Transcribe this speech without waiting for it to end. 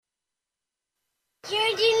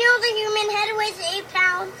Jerry, do you know the human head weighs 8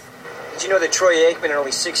 pounds? Did you know that Troy Aikman in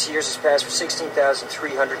only 6 years has passed for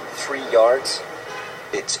 16,303 yards?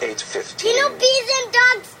 It's 8:15. Do you know bees and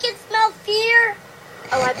dogs can smell fear?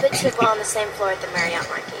 Oh, I put Chip on the same floor at the Marriott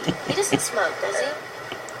Marquis. He doesn't smoke, does he?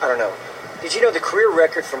 I don't know. Did you know the career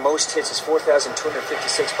record for most hits is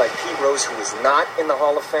 4,256 by Pete Rose, who is not in the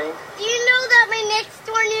Hall of Fame? Do you know that my next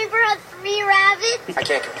door neighbor has 3 rabbits? I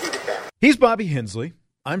can't compete with that. He's Bobby Hensley.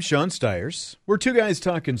 I'm Sean Stiers. We're two guys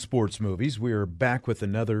talking sports movies. We're back with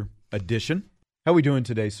another edition. How we doing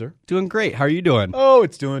today, sir? Doing great. How are you doing? Oh,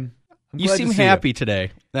 it's doing. You seem happy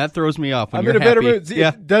today. That throws me off. When I'm you're in a happy. better mood.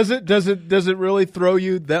 Yeah. Does it really throw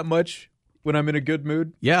you that much when I'm in a good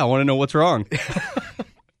mood? Yeah, I want to know what's wrong.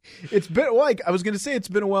 It's been I was going to say it's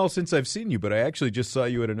been a while since I've seen you, but I actually just saw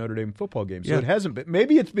you at a Notre Dame football game, so Yeah. it hasn't been.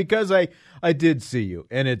 Maybe it's because I did see you,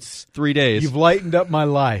 and it's 3 days. You've lightened up my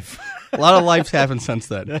life. A lot of lives happened since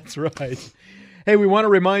then. That's right. Hey, we want to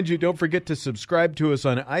remind you, don't forget to subscribe to us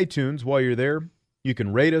on iTunes. While you're there, you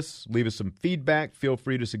can rate us, leave us some feedback. Feel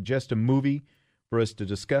free to suggest a movie for us to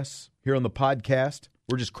discuss here on the podcast.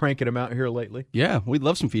 We're just cranking them out here lately. Yeah, we'd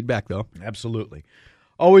love some feedback, though. Absolutely.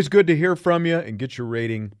 Always good to hear from you and get your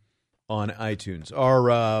rating on iTunes.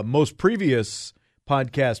 Our most previous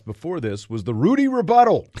podcast before this was the Rudy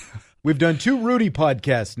Rebuttal. We've done 2 Rudy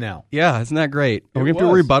podcasts now. Yeah, isn't that great? Are we It going to do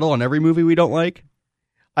a was. rebuttal on every movie we don't like?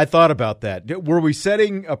 I thought about that. Were we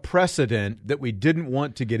setting a precedent that we didn't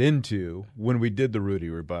want to get into when we did the Rudy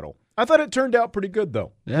Rebuttal? I thought it turned out pretty good,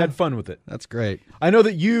 though. Yeah. Had fun with it. That's great. I know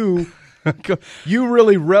that you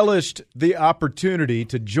really relished the opportunity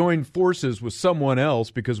to join forces with someone else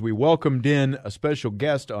because we welcomed in a special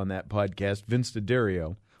guest on that podcast, Vince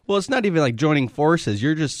D'Addario. Well, it's not even like joining forces.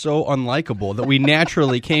 You're just so unlikable that we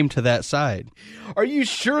naturally came to that side. Are you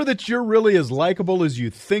sure that you're really as likable as you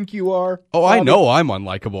think you are? Oh, I know I'm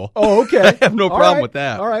unlikable. Oh, okay. I have no All problem right. with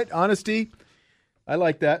that. All right, honesty. I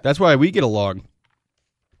like that. That's why we get along.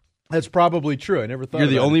 That's probably true. I never thought You're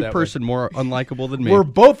the about it only that way. person more unlikable than me. We're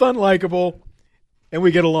both unlikable, and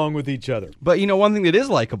we get along with each other. But you know one thing that is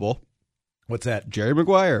likable? What's that? Jerry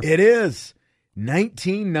Maguire. It is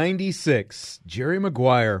 1996. Jerry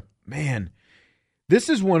Maguire. Man, this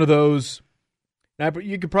is one of those.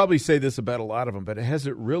 You could probably say this about a lot of them, but has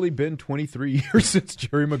it really been 23 years since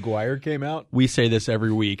Jerry Maguire came out? We say this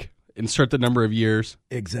every week. Insert the number of years.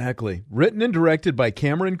 Exactly. Written and directed by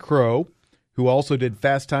Cameron Crowe, who also did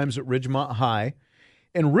Fast Times at Ridgemont High.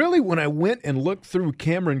 And really, when I went and looked through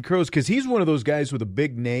Cameron Crowe's, because he's one of those guys with a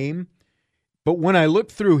big name, but when I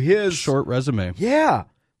looked through his Short resume. yeah,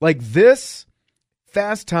 like this,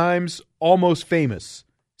 Fast Times, Almost Famous,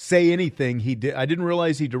 Say Anything, he did. I didn't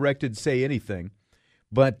realize he directed Say Anything.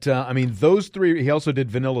 But, I mean, those 3, he also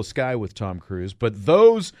did Vanilla Sky with Tom Cruise. But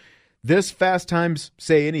this Fast Times,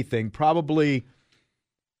 Say Anything, probably,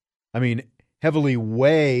 I mean, heavily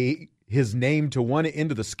weigh his name to one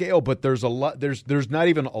end of the scale, but there's a lot. There's not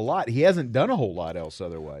even a lot. He hasn't done a whole lot else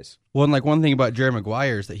otherwise. Well, and like one thing about Jerry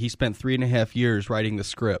Maguire is that he spent 3.5 years writing the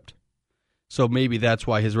script. So maybe that's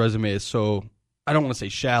why his resume is so, I don't want to say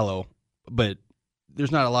shallow, but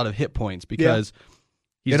there's not a lot of hit points because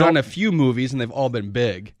he's done a few movies and they've all been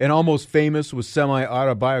big. And Almost Famous was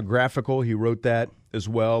semi-autobiographical. He wrote that as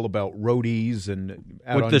well about roadies and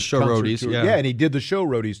With the show Roadies, tour. yeah. Yeah, and he did the show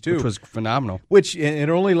Roadies too. Which was phenomenal. And it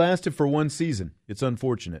only lasted for 1 season. It's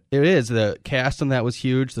unfortunate. It is. The cast on that was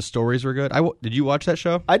huge. The stories were good. Did you watch that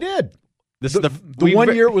show? I did. This The is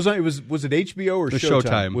one year it was on, was it HBO or The Showtime?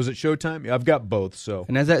 Showtime. Was it Showtime? Yeah, I've got both, so.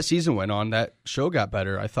 And as that season went on, that show got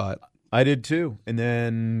better, I thought. I did too. And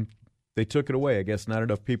then they took it away. I guess not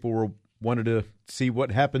enough people wanted to see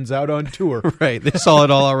what happens out on tour. Right. They saw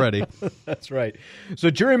it all already. That's right.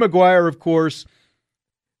 So Jerry Maguire, of course,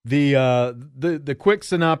 the quick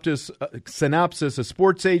synopsis, a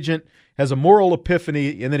sports agent has a moral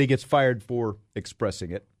epiphany, and then he gets fired for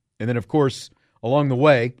expressing it. And then, of course, along the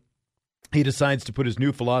way, he decides to put his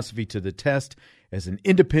new philosophy to the test as an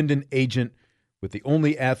independent agent with the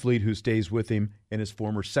only athlete who stays with him and his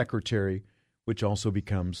former secretary, which also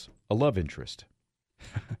becomes a love interest.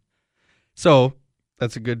 So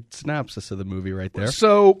that's a good synopsis of the movie right there.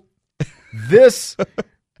 So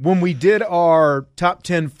when we did our top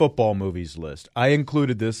 10 football movies list, I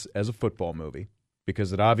included this as a football movie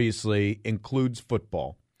because it obviously includes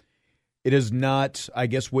football. It is not, I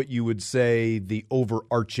guess, what you would say the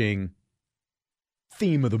overarching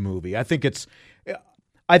theme of the movie. I think it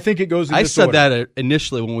goes in I this said order. that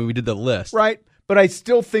initially when we did the list. Right, but I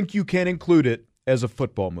still think you can include it as a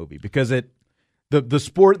football movie because the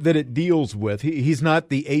sport that it deals with, he's not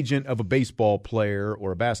the agent of a baseball player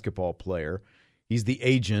or a basketball player. He's the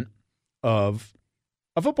agent of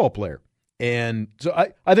a football player. And so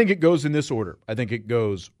I think it goes in this order. I think it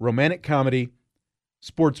goes romantic comedy,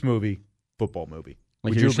 sports movie, football movie.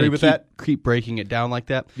 Like Would you agree with that? Keep breaking it down like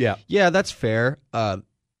that. Yeah. Yeah, that's fair.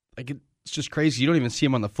 It's just crazy. You don't even see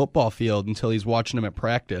him on the football field until he's watching him at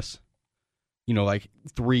practice. Like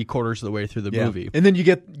 3/4 of the way through the movie. And then you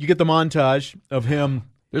get the montage of him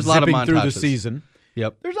There's a lot of zipping through the montages. season.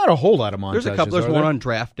 Yep. There's not a whole lot of montages. There's a couple. There's are one there? on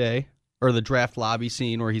draft day, or the draft lobby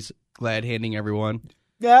scene where he's glad handing everyone.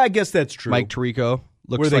 Yeah, I guess that's true. Mike Tirico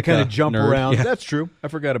looks where they like kind a of jump nerd. around. Yeah. That's true. I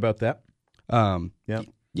forgot about that.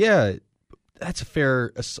 Yeah, that's a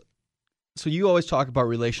fair. So you always talk about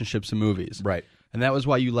relationships in movies, Right. and that was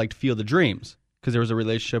why you liked Field of Dreams, because there was a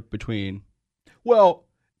relationship between. Well,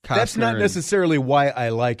 that's Costner not and- necessarily why I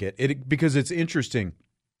like it. Because it's interesting.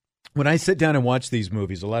 When I sit down and watch these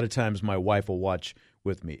movies, a lot of times my wife will watch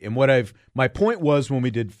with me. And my point was when we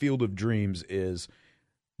did Field of Dreams is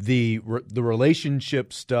the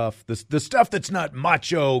relationship stuff, the stuff that's not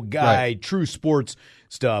macho guy, Right. true sports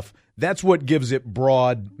stuff. That's what gives it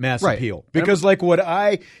broad mass Right. appeal. Because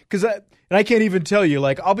I can't even tell you,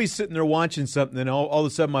 like I'll be sitting there watching something and all of a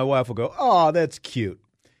sudden my wife will go, "Oh, that's cute."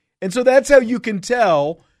 And so that's how you can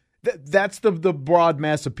tell that's the broad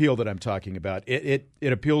mass appeal that I'm talking about. It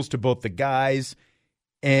appeals to both the guys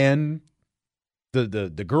and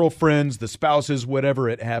the girlfriends, the spouses, whatever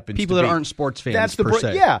it happens People to that be. aren't sports fans, That's the per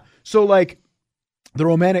se. Yeah. So like the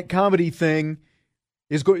romantic comedy thing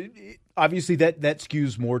is obviously that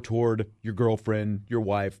skews more toward your girlfriend, your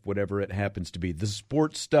wife, whatever it happens to be. The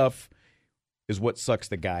sports stuff is what sucks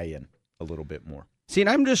the guy in a little bit more. See, and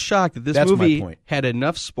I'm just shocked that this That's my movie point. had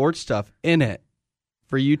enough sports stuff in it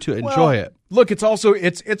for you to enjoy it. Look, it's also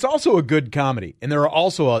a good comedy, and there are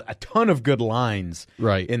also a ton of good lines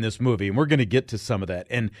Right. in this movie, and we're going to get to some of that.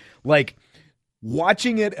 And like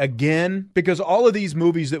watching it again, because all of these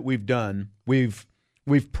movies that we've done, we've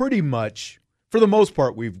pretty much, for the most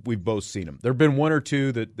part, we've both seen them. There have been one or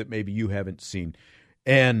two that maybe you haven't seen,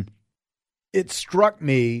 and it struck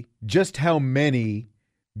me just how many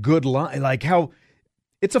good lines, like how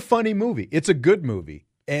it's a funny movie, it's a good movie.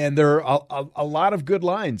 And there are a lot of good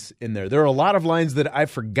lines in there. There are a lot of lines that I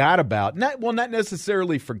forgot about. Not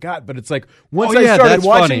necessarily forgot, but it's like once I started that's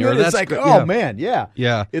watching funny, or it, it's that's like, good, oh yeah. man, yeah.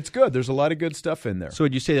 Yeah. It's good. There's a lot of good stuff in there. So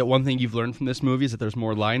would you say that one thing you've learned from this movie is that there's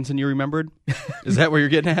more lines than you remembered? Is that where you're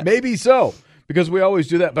getting at? Maybe so, because we always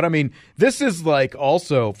do that. But I mean, this is like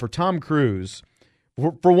also for Tom Cruise.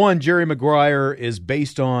 For one, Jerry Maguire is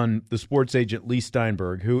based on the sports agent Lee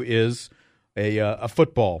Steinberg, who is a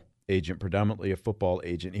football agent, predominantly a football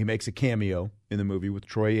agent. He makes a cameo in the movie with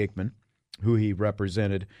Troy Aikman, who he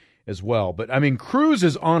represented as well. But I mean, Cruise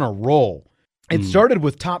is on a roll. It started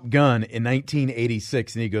with Top Gun in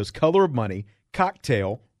 1986, and he goes Color of Money,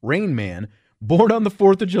 Cocktail, Rain Man, Born on the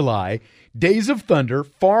 4th of July, Days of Thunder,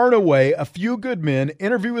 Far and Away, A Few Good Men,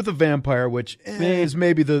 Interview with a Vampire, which is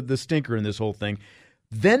maybe the stinker in this whole thing,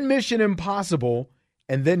 then Mission Impossible,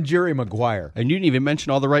 and then Jerry Maguire. And you didn't even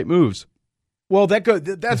mention all the right moves. Well,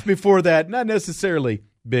 that's before that. Not necessarily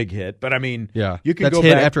big hit, but I mean, Yeah. you can That's go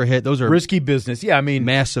hit back. after hit. Those are Risky Business. Yeah, I mean,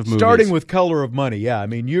 massive movies. starting with Color of Money. Yeah, I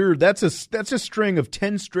mean, that's a string of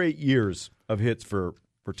 10 straight years of hits for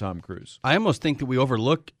Tom Cruise. I almost think that we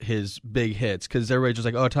overlook his big hits because everybody's just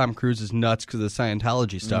like, oh, Tom Cruise is nuts because of the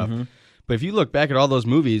Scientology stuff. Mm-hmm. But if you look back at all those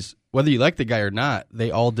movies, whether you like the guy or not, they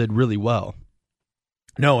all did really well.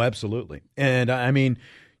 No, absolutely. And I mean,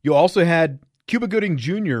 you also had Cuba Gooding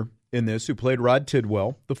Jr. in this, who played Rod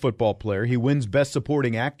Tidwell, the football player. He wins Best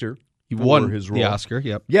Supporting Actor. He for won his role. the Oscar,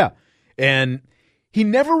 yep. Yeah. And he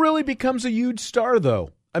never really becomes a huge star,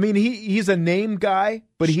 though. I mean, he's a name guy,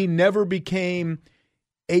 but he never became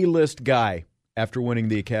A-list guy after winning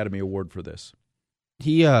the Academy Award for this.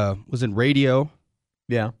 He was in Radio.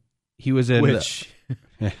 Yeah. He was in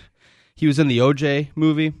he was in the OJ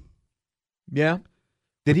movie. Yeah.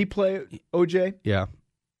 Did he play OJ? Yeah.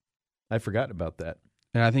 I forgot about that.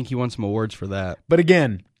 And I think he won some awards for that. But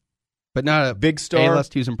again, But not a big star.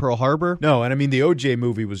 A-list. He was in Pearl Harbor. No, and I mean the OJ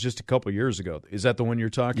movie was just a couple years ago. Is that the one you're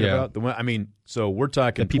talking Yeah. about? The one, I mean, so we're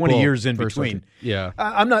talking The people 20 years in first between. looked at- Yeah.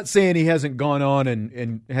 I'm not saying he hasn't gone on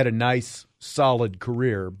and had a nice, solid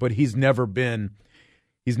career, but he's never been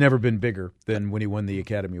bigger than when he won the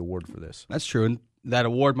Academy Award for this. That's true. And that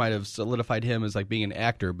award might have solidified him as like being an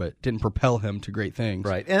actor, but didn't propel him to great things.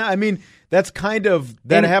 Right. And I mean, that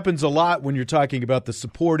happens a lot when you're talking about the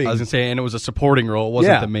supporting. I was going to say, and it was a supporting role. It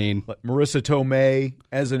wasn't Yeah. the main. Like Marissa Tomei,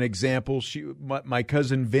 as an example, my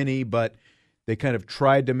cousin Vinny, but they kind of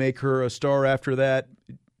tried to make her a star after that.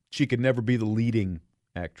 She could never be the leading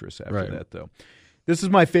actress after Right. that, though. This is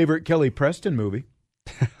my favorite Kelly Preston movie.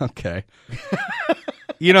 Okay.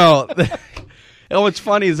 You know, And what's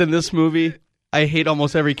funny is in this movie, I hate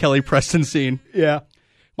almost every Kelly Preston scene. Yeah.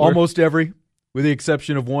 Almost every, with the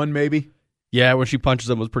exception of one, maybe. Yeah, when she punches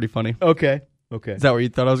him was pretty funny. Okay. Is that what you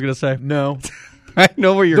thought I was going to say? No. I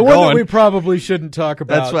know where you're The going. one that we probably shouldn't talk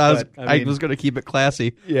about. That's why I mean, was going to keep it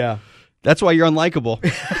classy. Yeah. That's why you're unlikable.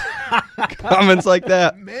 Comments like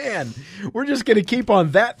that. Man, we're just going to keep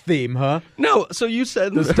on that theme, huh? No, so you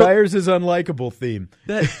said The Stiers is unlikable theme.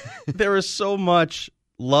 that there is so much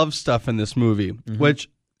love stuff in this movie, which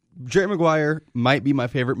Jerry Maguire might be my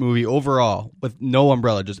favorite movie overall, with no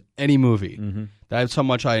umbrella, just any movie. That's how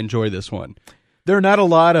much I enjoy this one. There are not a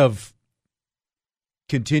lot of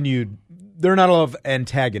there are not a lot of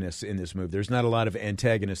antagonists in this movie. There's not a lot of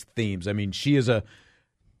antagonist themes. I mean, she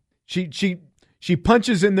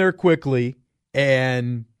punches in there quickly,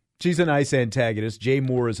 and she's a nice antagonist. Jay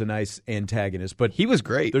Moore is a nice antagonist, but He was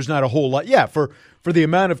great. there's not a whole lot. Yeah, for the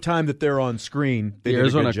amount of time that they're on screen, they The did a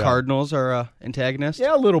Arizona good job. Cardinals are antagonists.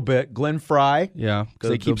 Yeah, a little bit. Glenn Fry. Yeah, because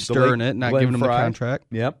they The- keep the stirring late it, not Glenn giving them the Fry. contract.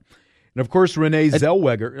 Yep. And of course, Renee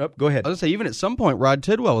Zellweger. Oh, go ahead. I was going to say, even at some point, Rod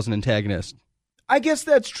Tidwell was an antagonist. I guess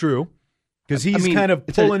that's true. Because he's mean, kind of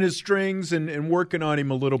it's a- pulling his strings and working on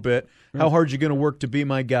him a little bit. How hard you going to work to be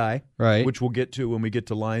my guy? Right. Which we'll get to when we get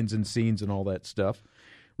to lines and scenes and all that stuff.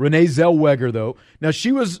 Renee Zellweger, though. Now,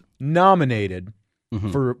 she was nominated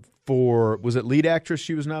for was it lead actress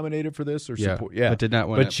she was nominated for this? Or Yeah, support? Yeah. but did not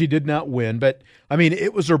win But it. she did not win. But, I mean,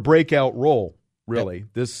 it was her breakout role, really.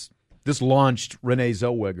 This launched Renee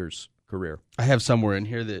Zellweger's career. I have somewhere in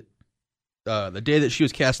here that the day that she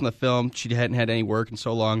was cast in the film, she hadn't had any work in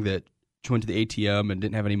so long that she went to the ATM and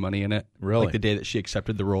didn't have any money in it. Really? Like the day that she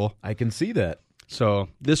accepted the role. I can see that. So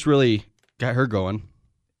this really got her going.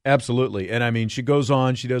 Absolutely. And I mean, she goes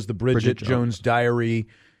on, she does the Bridget Bridget Jones Diary.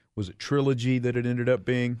 Was it trilogy that it ended up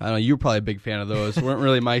being? I don't know. You were probably a big fan of those. Weren't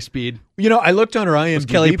really my speed. You know, I looked on her IMDb. Was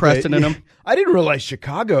Kelly Preston in them? I didn't realize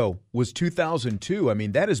Chicago was 2002. I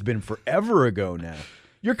mean, that has been forever ago now.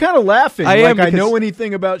 You're kind of laughing I am like I because- know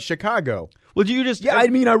anything about Chicago. Well, do you just? Yeah, I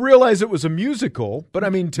mean, I realize it was a musical, but I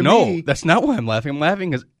mean, to no, me, that's not why I'm laughing. I'm laughing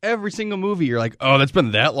because every single movie you're like, oh, that's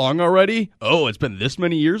been that long already. Oh, it's been this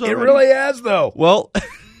many years it already. really has, though. Well,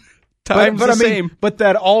 time's but the I mean, same. but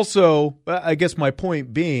that also, I guess my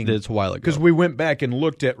point being, It's a while ago. because we went back and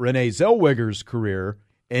looked at Renee Zellweger's career,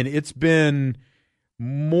 and it's been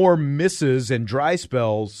more misses and dry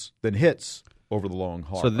spells than hits over the long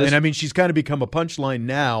haul. So this- and I mean, she's kind of become a punchline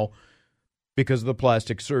now because of the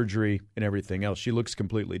plastic surgery and everything else. She looks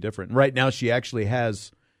completely different. Right now, she actually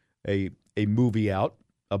has a movie out,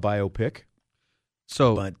 a biopic.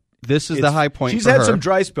 So But this is the It's- high point. She's for had her. some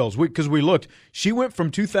dry spells because we looked. She went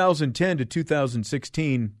from 2010 to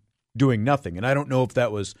 2016 doing nothing, and I don't know if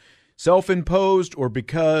that was self-imposed or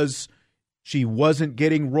because she wasn't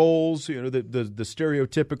getting roles. You know, the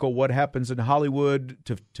stereotypical what happens in Hollywood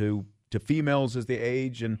to females as they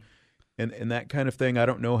age and that kind of thing. I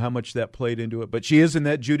don't know how much that played into it, but she is in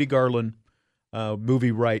that Judy Garland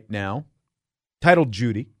movie right now, titled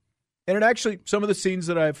Judy, and it actually some of the scenes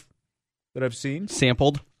that I've seen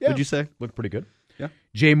sampled. Yeah. Would you say? look pretty good. Yeah.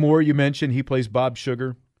 Jay Moore, you mentioned, he plays Bob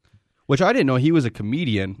Sugar. Which I didn't know he was a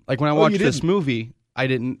comedian. Like when I Oh, watched you this didn't? movie, I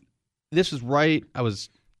didn't. This was right. I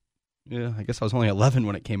guess I was only 11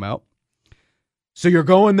 when it came out. So you're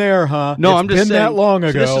going there, huh? No, It's I'm just been saying. that long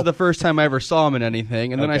ago. So this is the first time I ever saw him in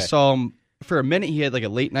anything, and then I Okay. saw him for a minute. He had like a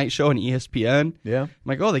late night show on ESPN. Yeah, I'm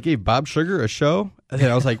like, oh, they gave Bob Sugar a show, and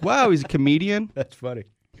then I was like, wow, he's a comedian. that's funny.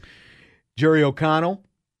 Jerry O'Connell,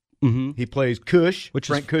 Mm-hmm. he plays Cush, Which is-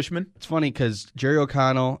 Frank Cushman. It's funny because Jerry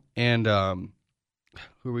O'Connell and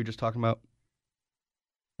who were we just talking about?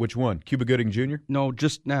 Which one? Cuba Gooding Jr.? No,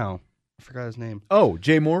 just now. I forgot his name. Oh,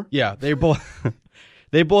 Jay Moore? Yeah, they both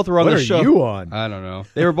they both were on What the are show. you on? I don't know.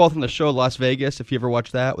 They were both on the show Las Vegas. If you ever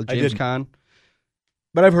watched that with I James didn't. Caan,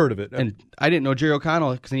 But I've heard of it. and I didn't know Jerry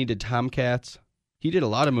O'Connell because he did Tomcats. He did a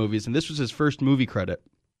lot of movies, and this was his first movie credit.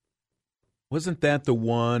 Wasn't that the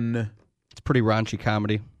one? It's a pretty raunchy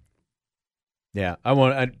comedy. Yeah,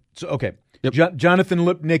 okay. Yep. Jonathan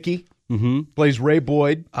Lipnicki Mm-hmm. plays Ray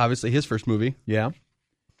Boyd. Obviously, his first movie. Yeah.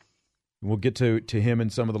 We'll get to him in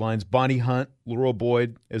some of the lines. Bonnie Hunt, Laurel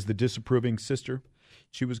Boyd as the disapproving sister.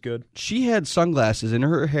 She was good. She had sunglasses in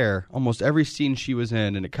her hair almost every scene she was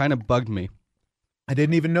in, and it kind of bugged me I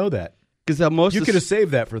didn't even know that. because most You of could have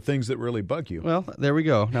saved that for things that really bug you. Well, there we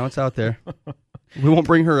go. Now it's out there. We won't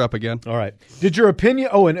bring her up again. All right. Did your opinion?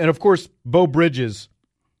 Oh, and of course, Beau Bridges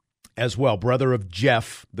as well, brother of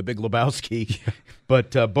Jeff, the Big Lebowski.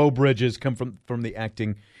 But Beau Bridges come from the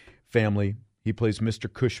acting family. He plays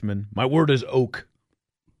Mr. Cushman. My word is oak.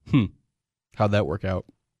 How'd that work out?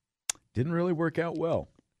 Didn't really work out well.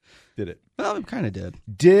 Did it? Well, it kind of did.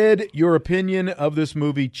 Did your opinion of this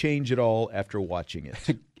movie change at all after watching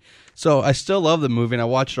it? So I still love the movie, and I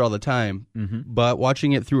watch it all the time. Mm-hmm. But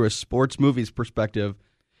watching it through a sports movie's perspective,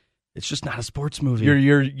 it's just not a sports movie.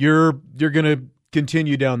 You're gonna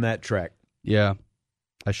continue down that track. Yeah,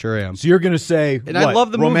 I sure am. So you're gonna say, And I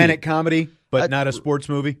love the movie. romantic comedy, but not a sports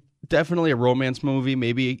movie. Definitely a romance movie,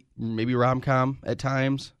 maybe rom-com at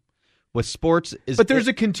times. With sports, But there's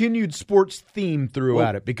a continued sports theme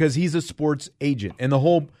throughout it because he's a sports agent, and the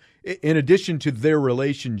whole, in addition to their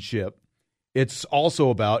relationship, it's also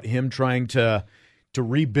about him trying to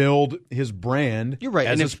rebuild his brand. You're right.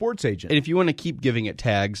 as And a sports agent. And if you want to keep giving it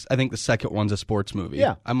tags, I think the second one's a sports movie.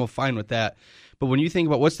 Yeah. I'm fine with that. But when you think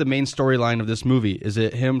about what's the main storyline of this movie, is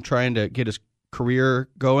it him trying to get his career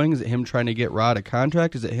going? Is it him trying to get Rod a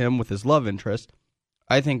contract? Is it him with his love interest?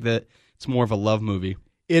 I think that it's more of a love movie.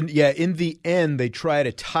 In the end, they try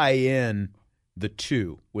to tie in the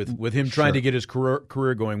two with him trying to get his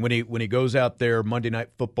career going. When he goes out there Monday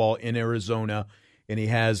Night Football in Arizona, and he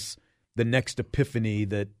has the next epiphany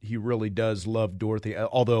that he really does love Dorothy.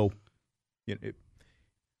 Although,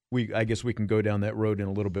 I guess we can go down that road in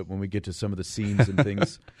a little bit when we get to some of the scenes and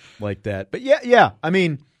things like that. But yeah, I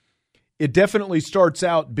mean, it definitely starts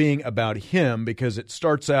out being about him because it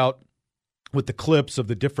starts out with the clips of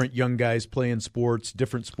the different young guys playing sports,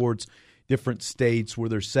 different states where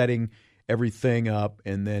they're setting everything up.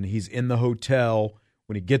 And then he's in the hotel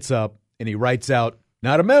when he gets up and he writes out,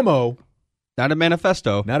 not a memo, not a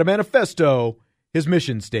manifesto, his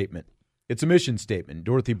mission statement. It's a mission statement.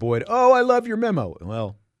 Dorothy Boyd, oh, I love your memo.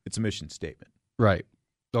 Well, it's a mission statement. Right.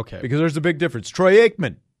 Okay. Because there's a big difference. Troy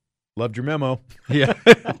Aikman, loved your memo. Yeah.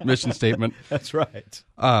 Mission statement. That's right.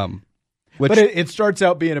 But it starts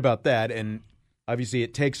out being about that, and obviously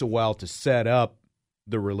it takes a while to set up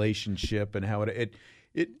the relationship and how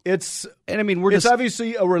it's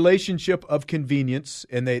obviously a relationship of convenience,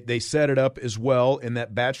 and they set it up as well in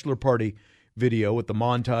that bachelor party video with the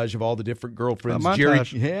montage of all the different girlfriends.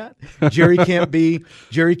 Jerry can't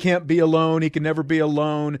be alone. He can never be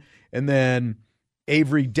alone. And then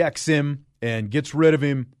Avery decks him and gets rid of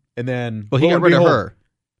him, and then he got rid of her.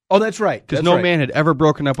 Oh, that's right. Because no man had ever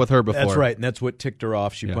broken up with her before. That's right, and that's what ticked her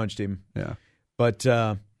off. She punched him. Yeah. But,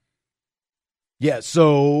 so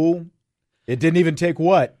it didn't even take,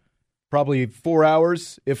 probably 4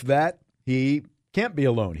 hours, if that. He can't be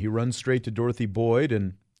alone. He runs straight to Dorothy Boyd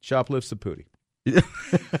and shoplifts the pootie.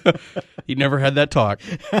 He never had that talk.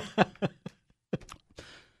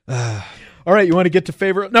 All right, you want to get to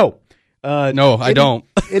favorite? No. No, I don't.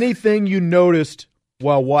 Anything you noticed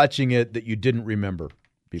while watching it that you didn't remember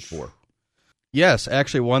before? Yes,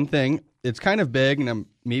 actually, one thing. It's kind of big, and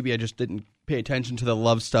maybe I just didn't pay attention to the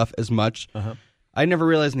love stuff as much. Uh-huh. I never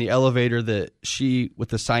realized in the elevator that she, with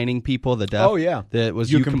the signing people, the deaf, that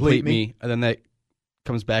was you complete me, and then that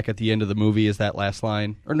comes back at the end of the movie as that last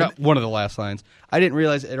line, or not one of the last lines. I didn't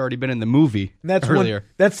realize it had already been in the movie earlier.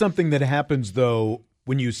 That's something that happens, though,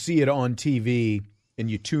 when you see it on TV and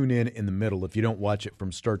you tune in the middle. If you don't watch it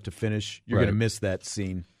from start to finish, you're going to miss that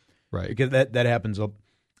scene. Right. Because that happens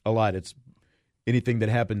a lot. It's anything that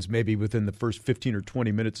happens maybe within the first 15 or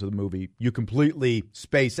 20 minutes of the movie, you completely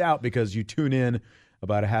space out because you tune in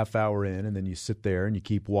about a half hour in, and then you sit there and you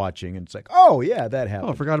keep watching, and it's like, oh, yeah, that happened.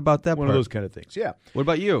 Oh, I forgot about that One part. of those kind of things, yeah. What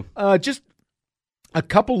about you? Just a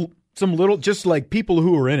couple, just like people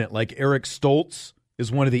who were in it, like Eric Stoltz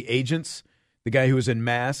is one of the agents, the guy who was in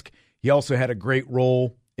Mask. He also had a great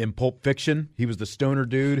role in Pulp Fiction. He was the stoner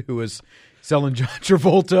dude who was selling John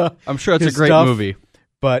Travolta. I'm sure it's a great stuff. movie.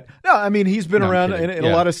 But, no, I mean, he's been around in a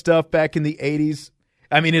lot of stuff back in the 80s.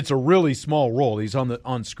 I mean, it's a really small role. He's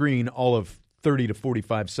on screen all of 30 to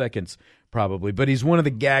 45 seconds, probably. But he's one of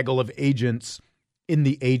the gaggle of agents in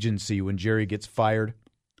the agency when Jerry gets fired.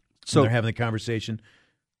 So they're having the conversation.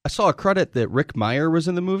 I saw a credit that Rick Meyer was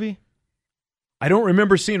in the movie. I don't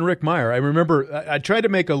remember seeing Rick Meyer. I remember I tried to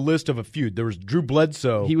make a list of a few. There was Drew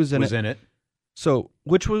Bledsoe. He was in it. So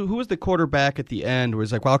who was the quarterback at the end where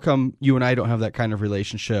he's like, well, how come you and I don't have that kind of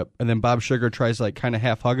relationship? And then Bob Sugar tries to kind of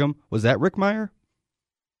half hug him. Was that Rick Meyer?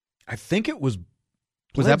 I think it was.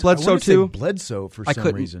 Was that Bledsoe too? Bledsoe for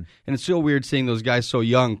some reason. And it's so weird seeing those guys so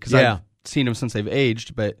young because I've seen them since they've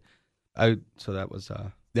aged. But so that was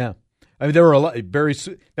yeah. I mean, there were a lot.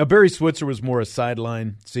 Barry Switzer was more a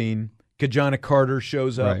sideline scene. Kajana Carter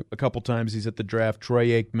shows up a couple times. He's at the draft. Troy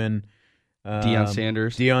Aikman,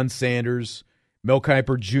 Deion Sanders, Mel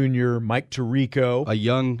Kiper Jr., Mike Tirico, a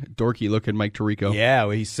young dorky looking Mike Tirico.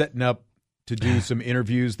 Yeah, he's setting up to do some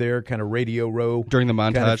interviews there, kind of Radio Row during the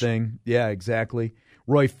montage kind of thing. Yeah, exactly.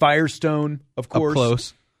 Roy Firestone, of course. Up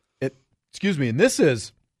close. Excuse me, and this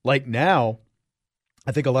is like now.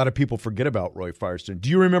 I think a lot of people forget about Roy Firestone. Do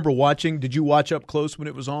you remember watching? Did you watch Up Close when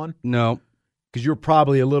it was on? No. Because you're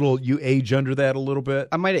probably you age under that a little bit.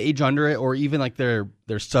 I might age under it, or even like their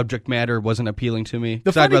subject matter wasn't appealing to me.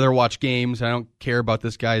 The So I'd funny- rather watch games. I don't care about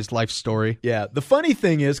this guy's life story. Yeah. The funny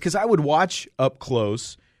thing is, because I would watch Up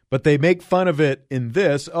Close, but they make fun of it in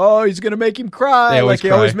this. Oh, he's going to make him cry. They always He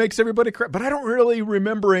cry. always makes everybody cry. But I don't really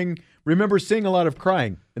remember seeing a lot of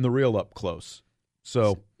crying in the real Up Close.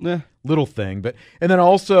 So, little thing. And then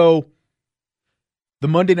also the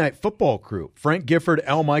Monday Night Football crew, Frank Gifford,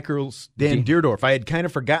 Al Michaels, Dan Dierdorf. I had kind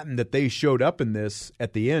of forgotten that they showed up in this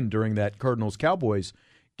at the end during that Cardinals-Cowboys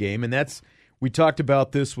game. And we talked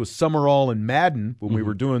about this with Summerall and Madden when we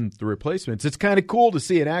were doing the replacements. It's kind of cool to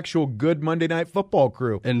see an actual good Monday Night Football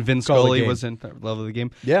crew. And Vince call the Scully game. was in love of the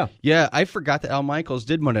game. Yeah. Yeah, I forgot that Al Michaels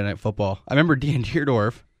did Monday Night Football. I remember Dan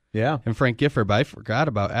Dierdorf Yeah. and Frank Gifford, but I forgot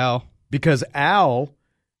about Al. Because Al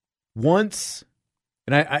once,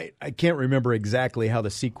 and I can't remember exactly how the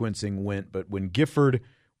sequencing went, but when Gifford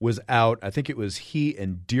was out, I think it was he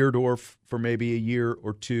and Dierdorf for maybe a year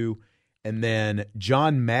or two, and then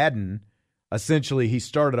John Madden, essentially he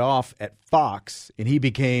started off at Fox, and he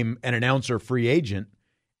became an announcer free agent,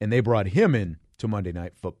 and they brought him in to Monday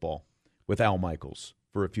Night Football with Al Michaels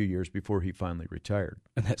for a few years before he finally retired.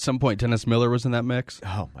 And at some point, Dennis Miller was in that mix.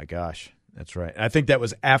 Oh, my gosh. That's right. I think that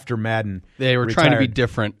was after Madden. They were trying to be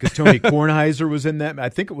different. Because Tony Kornheiser was in that. I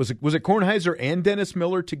think it was it Kornheiser and Dennis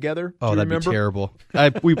Miller together? Oh, Do you that'd remember? be terrible.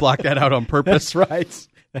 We blocked that out on purpose. That's right.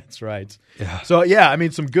 That's right. Yeah. So, yeah, I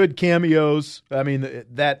mean, some good cameos. I mean,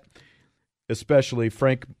 that especially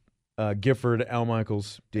Frank Gifford, Al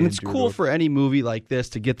Michaels, Dan And it's cool Dierdorf. for any movie like this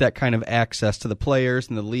to get that kind of access to the players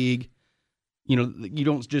and the league. You know, you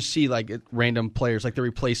don't just see like random players like the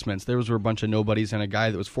replacements. There were a bunch of nobodies and a guy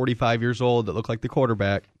that was 45 years old that looked like the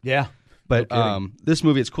quarterback. Yeah. But No kidding. this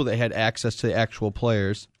movie, it's cool they had access to the actual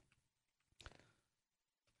players.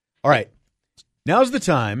 All right. Now's the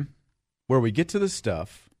time where we get to the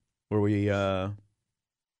stuff where we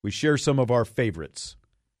share some of our favorites.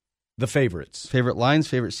 The favorites. Favorite lines,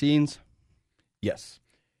 favorite scenes. Yes.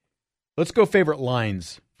 Let's go favorite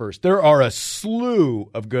lines first. There are a slew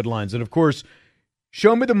of good lines. And, of course,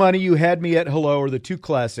 Show Me the Money, You Had Me at Hello are the two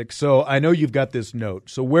classics. So I know you've got this note.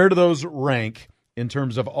 So where do those rank in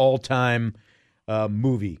terms of all-time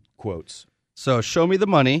movie quotes? So Show Me the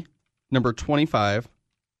Money, number 25,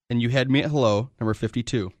 and You Had Me at Hello, number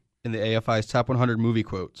 52, in the AFI's Top 100 Movie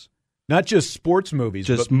Quotes. Not just sports movies,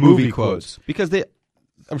 Just but movie quotes. Because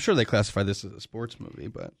I'm sure they classify this as a sports movie,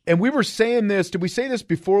 but And we were saying this. Did we say this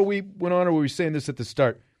before we went on, or were we saying this at the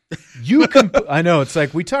start? I know, it's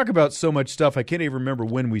like we talk about so much stuff, I can't even remember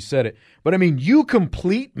when we said it. But, I mean, You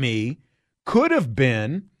Complete Me could have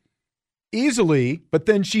been easily, but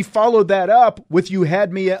then she followed that up with You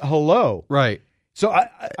Had Me at Hello. right. So, I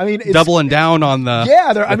mean, it's Doubling down on the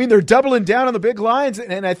Yeah, they're doubling down on the big lines,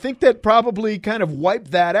 and I think that probably kind of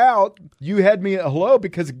wiped that out. You Had Me at Hello,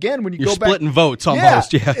 because again, when you you're go back, splitting votes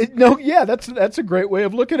almost. Yeah. That's a great way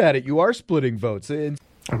of looking at it. You are splitting votes. And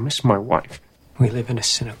I miss my wife. We live in a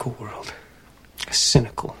cynical world. A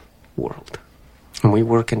cynical world. And we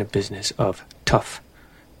work in a business of tough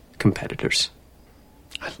competitors.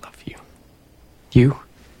 I love you. You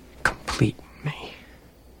complete me.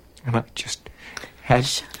 And I just had...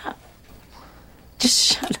 Shut up.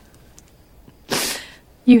 Just shut up.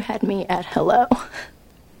 You had me at hello.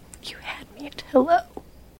 You had me at hello.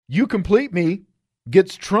 You Complete Me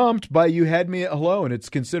gets trumped by You Had Me at Hello, and it's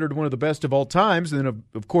considered one of the best of all times. And then,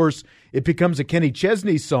 of course, it becomes a Kenny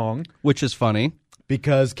Chesney song Which is funny.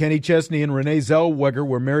 because Kenny Chesney and Renee Zellweger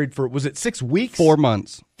were married for, was it 6 weeks? 4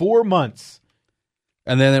 months. 4 months.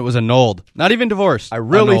 And then it was annulled. Not even divorced. I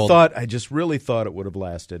Annulled. just really thought it would have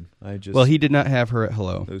lasted. Well, he did not have her at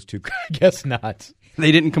hello. those two, I guess not.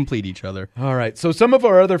 They didn't complete each other. All right. So some of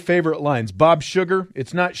our other favorite lines. Bob Sugar,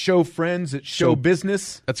 it's not show friends, it's show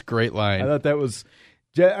business. That's a great I line. thought that was,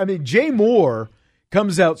 I mean, Jay Moore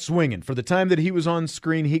comes out swinging. For the time that he was on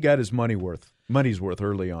screen, he got his money's worth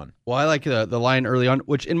early on. Well, I like the line early on,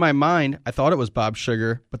 which in my mind, I thought it was Bob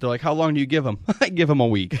Sugar, but they're like, how long do you give him? I give him a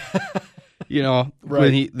week. You know, Right.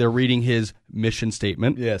 when they're reading his mission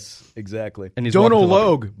statement. Yes, exactly. And he's Donal walking through the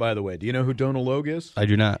Logue, by the way. Do you know who Donal Logue is? I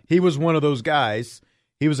do not. He was one of those guys.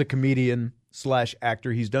 He was a comedian /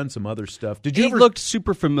 actor. He's done some other stuff. He looked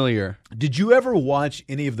super familiar. Did you ever watch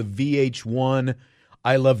any of the VH1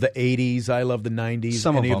 I Love the 80s, I Love the 90s,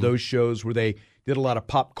 Some of any of them. those shows where they did a lot of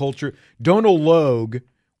pop culture? Donal Logue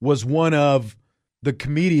was one of the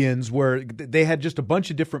comedians where they had just a bunch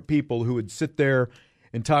of different people who would sit there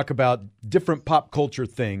and talk about different pop culture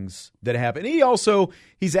things that happen.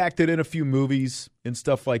 He's acted in a few movies and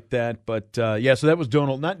stuff like that. But so that was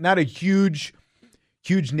Donald. Not a huge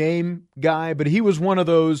name guy, but he was one of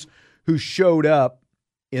those who showed up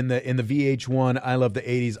in the VH1. I love the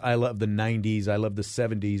 80s. I love the 90s. I love the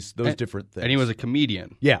 70s. Those different things. And he was a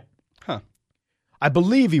comedian. Yeah. Huh. I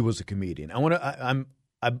believe he was a comedian.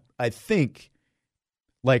 I think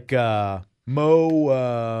like Mo.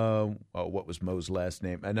 What was Mo's last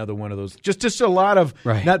name? Another one of those. Just a lot of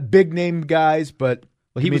not big name guys, but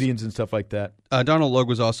comedians and stuff like that. Donald Logue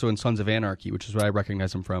was also in Sons of Anarchy, which is what I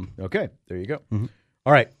recognize him from. Okay, there you go. Mm-hmm.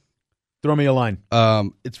 All right, throw me a line.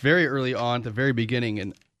 It's very early on, at the very beginning,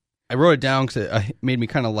 and I wrote it down because it made me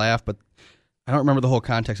kind of laugh, but I don't remember the whole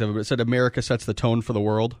context of it. But it said America sets the tone for the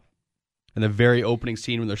world. And the very opening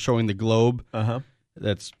scene when they're showing the globe,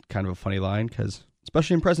 that's kind of a funny line, because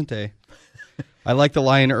especially in present day. I like the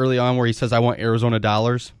line early on where he says, "I want Arizona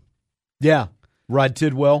dollars." Yeah, Rod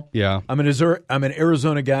Tidwell. Yeah, I'm an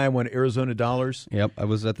Arizona guy. I want Arizona dollars. Yep, I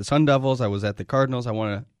was at the Sun Devils. I was at the Cardinals. I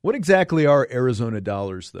want to. What exactly are Arizona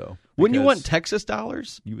dollars, though? Wouldn't you want Texas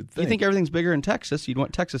dollars? You would. You think everything's bigger in Texas? You'd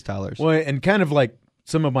want Texas dollars. Well, and kind of like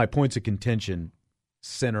some of my points of contention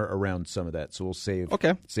center around some of that, so we'll save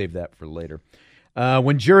that for later.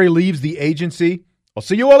 When Jerry leaves the agency, I'll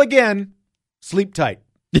see you all again. Sleep tight.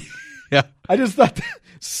 Yeah, I just thought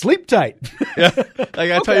sleep tight. Yeah,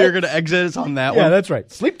 like I thought you were going to exit us on that one. Yeah, that's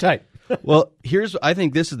right. Sleep tight. Well, I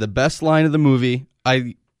think this is the best line of the movie.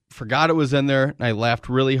 I forgot it was in there, and I laughed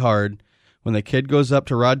really hard when the kid goes up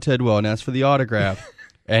to Rod Tidwell and asks for the autograph,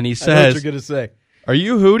 and he I know what says, you're going to say, "Are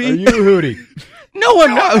you Hootie? Are you Hootie?" No,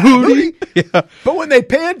 I'm not Hootie. Yeah. But when they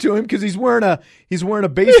pan to him, because he's wearing a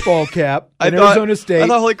baseball cap at Arizona State, I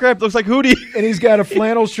thought, holy crap, looks like Hootie. And he's got a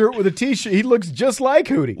flannel shirt with a T-shirt. He looks just like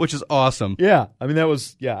Hootie, which is awesome. Yeah, I mean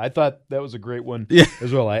I thought that was a great one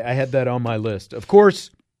as well. I had that on my list. Of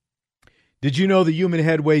course, did you know the human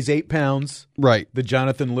head weighs 8 pounds? Right. The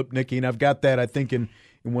Jonathan Lipnicki, and I've got that I think in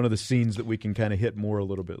one of the scenes that we can kind of hit more a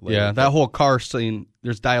little bit later. Yeah, that whole car scene.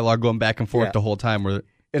 There's dialogue going back and forth the whole time.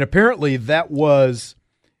 And apparently that was.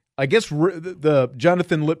 I guess the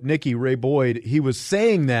Jonathan Lipnicki, Ray Boyd, he was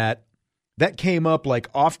saying that came up like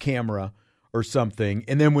off camera or something.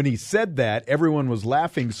 And then when he said that, everyone was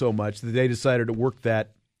laughing so much that they decided to work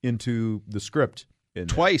that into the script.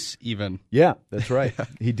 Twice, even. Yeah, that's right.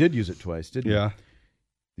 He did use it twice, didn't he? Yeah.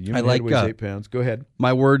 The human head weighs 8 pounds. Go ahead.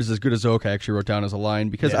 My word is as good as Oak, I actually wrote down as a line,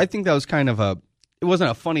 because I think that was kind of it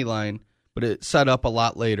wasn't a funny line, but it set up a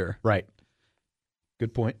lot later. Right.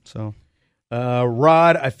 Good point. So...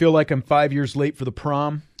 Rod, I feel like I'm 5 years late for the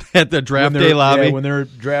prom. At the draft day lobby. Yeah, when they're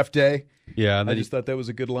draft day. Yeah. I just thought that was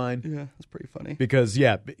a good line. Yeah, that's pretty funny. Because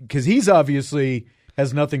he's obviously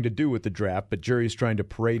has nothing to do with the draft, but Jerry's trying to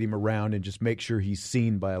parade him around and just make sure he's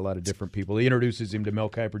seen by a lot of different people. He introduces him to Mel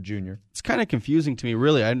Kiper Jr. It's kind of confusing to me,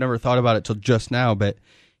 really. I never thought about it till just now, but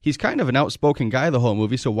he's kind of an outspoken guy the whole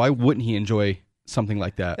movie, so why wouldn't he enjoy something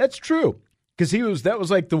like that? That's true. Because that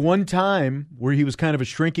was like the one time where he was kind of a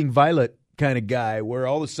shrinking violet kind of guy where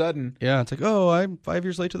all of a sudden... Yeah, it's like, oh, I'm 5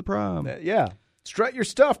 years late to the prom. Yeah. Strut your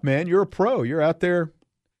stuff, man. You're a pro. You're out there.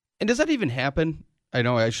 And does that even happen? I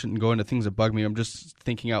know I shouldn't go into things that bug me. I'm just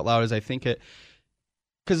thinking out loud as I think it.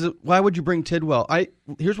 Because why would you bring Tidwell?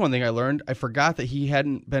 Here's one thing I learned. I forgot that he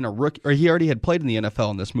hadn't been a rookie, or he already had played in the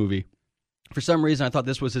NFL in this movie. For some reason, I thought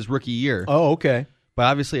this was his rookie year. Oh, okay. But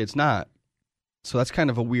obviously it's not. So that's kind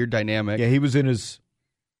of a weird dynamic. Yeah, he was in his...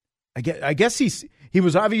 I guess he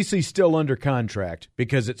was obviously still under contract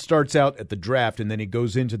because it starts out at the draft and then he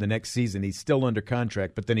goes into the next season. He's still under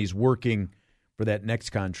contract, but then he's working for that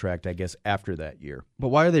next contract, I guess, after that year. But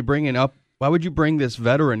why are they bringing up? Why would you bring this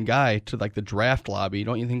veteran guy to like the draft lobby?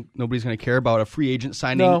 Don't you think nobody's going to care about a free agent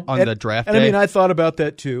signing on the draft day? I mean, I thought about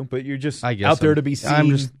that too, but you're just out there to be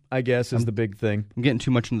seen, I guess, is the big thing. I'm getting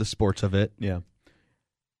too much into the sports of it. Yeah.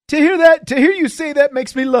 To hear you say that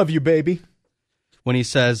makes me love you, baby. When he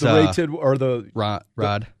says the Ray Tidwell or the Rod.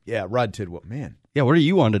 Rod Tidwell. Man. Yeah, what are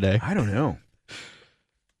you on today? I don't know.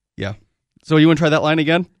 Yeah. So you want to try that line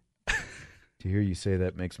again? To hear you say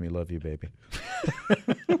that makes me love you, baby.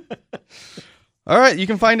 All right, you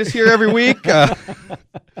can find us here every week.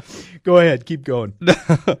 Go ahead, keep going.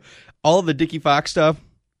 All of the Dickie Fox stuff.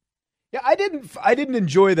 Yeah, I didn't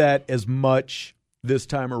enjoy that as much this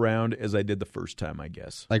time around as I did the first time, I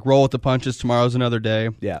guess. Like roll with the punches, tomorrow's another day.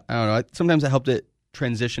 Yeah. I don't know. Sometimes it helped it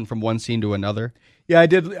transition from one scene to another. Yeah, I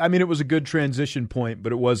did. I mean, it was a good transition point,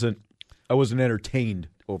 but I wasn't entertained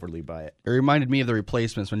overly by it. It reminded me of The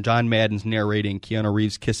Replacements when John Madden's narrating Keanu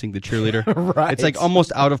Reeves kissing the cheerleader. Right. It's like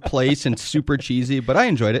almost out of place and super cheesy, but I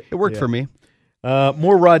enjoyed it. It worked for me.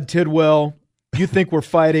 More Rod Tidwell. You think we're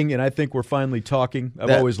fighting, and I think we're finally talking. I've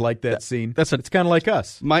always liked that scene. It's kind of like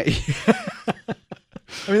us. My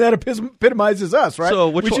I mean, that epitomizes us, right? So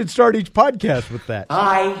we should start each podcast with that.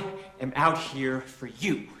 I am out here for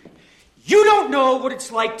you. You don't know what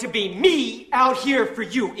it's like to be me out here for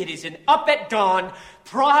you. It is an up at dawn,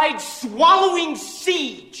 pride-swallowing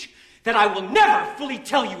siege that I will never fully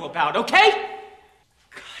tell you about, okay?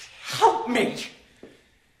 God, help me.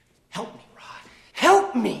 Help me, Rod.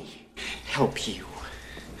 Help me. Help you.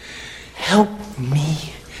 Help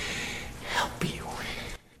me. Help you.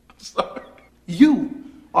 I'm sorry. You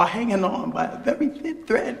are hanging on by a very thin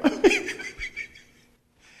thread.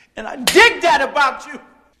 And I dig that about you.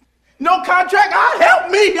 No contract, help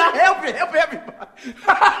me. I help everybody.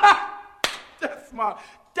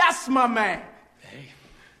 That's my man. Hey,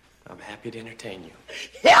 I'm happy to entertain you.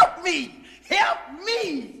 Help me. Help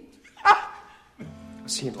me. I'll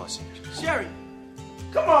see you in Los Angeles. Jerry,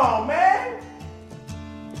 come on, man.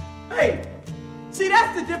 Hey, see,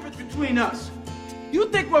 that's the difference between us. You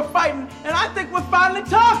think we're fighting, and I think we're finally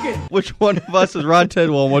talking. Which one of us is Rod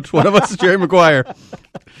Tidwell and which one of us is Jerry Maguire?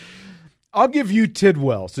 I'll give you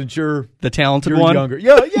Tidwell since you're the talented you're one. Younger.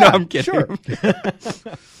 Yeah, No, I'm kidding. Sure.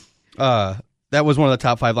 That was one of the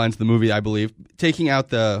top 5 lines of the movie, I believe. Taking out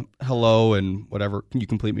the hello and whatever, can you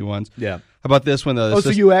complete me ones? Yeah. How about this one? So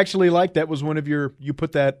you actually like that was one of your, you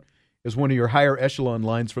put that as one of your higher echelon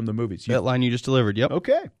lines from the movies. That line you just delivered, yep.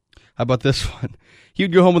 Okay. How about this one? He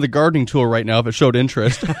would go home with a gardening tool right now if it showed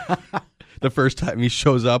interest. The first time he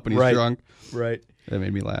shows up and he's drunk. Right. That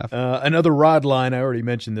made me laugh. Another Rod line, I already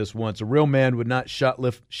mentioned this once. A real man would not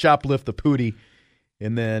shoplift the pootie.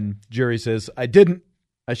 And then Jerry says, I didn't.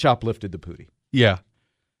 I shoplifted the pootie. Yeah.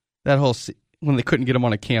 That whole when they couldn't get him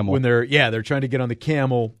on a camel. When they're trying to get on the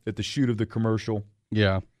camel at the shoot of the commercial.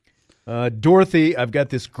 Yeah. Dorothy, I've got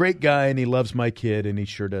this great guy and he loves my kid and he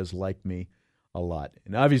sure does like me a lot.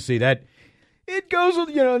 And obviously that it goes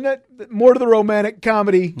with, more to the romantic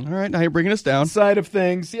comedy. All right, now you're bringing us down. Side of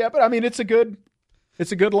things. Yeah, but I mean, it's a good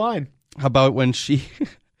line. How about when she,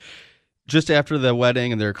 just after the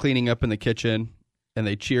wedding and they're cleaning up in the kitchen and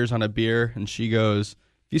they cheers on a beer and she goes,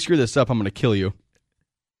 if you screw this up, I'm going to kill you.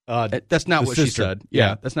 That's not what she said.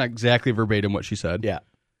 Yeah, that's not exactly verbatim what she said. Yeah.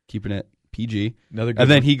 Keeping it PG. Another good and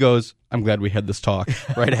then one. he goes, I'm glad we had this talk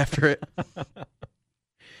right after it.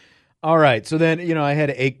 All right. So then, I had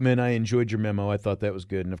Aikman. I enjoyed your memo. I thought that was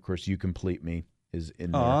good. And, of course, You Complete Me is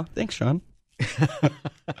in there. Aw, thanks, Sean.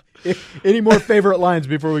 Any more favorite lines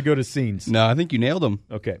before we go to scenes? No, I think you nailed them.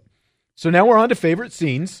 Okay. So now we're on to favorite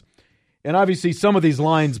scenes. And obviously some of these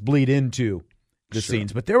lines bleed into the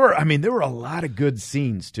scenes. But there were a lot of good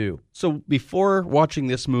scenes, too. So before watching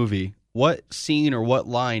this movie, what scene or what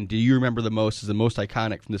line do you remember the most as the most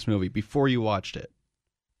iconic from this movie before you watched it?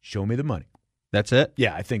 Show me the money. That's it?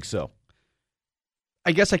 Yeah, I think so.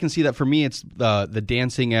 I guess I can see that. For me, it's the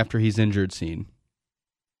dancing after he's injured scene.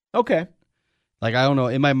 Okay. Like, I don't know.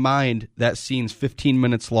 In my mind, that scene's 15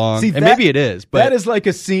 minutes long. And maybe it is. But that is like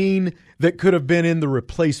a scene that could have been in The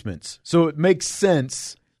Replacements. So it makes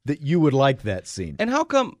sense that you would like that scene. And how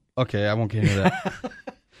come... Okay, I won't get into that.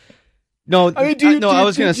 No, I mean, I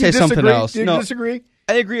was going to say something else. Do you disagree?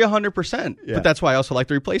 I agree 100%. Yeah. But that's why I also like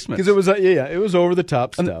The Replacements. Because it was, it was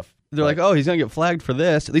over-the-top stuff. They're like, oh, he's going to get flagged for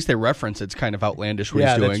this. At least they reference it's kind of outlandish what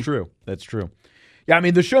he's doing. Yeah, that's true. Yeah, I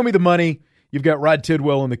mean, the Show Me the Money, you've got Rod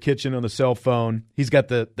Tidwell in the kitchen on the cell phone. He's got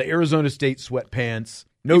the Arizona State sweatpants,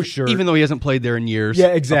 no shirt. Even though he hasn't played there in years. Yeah,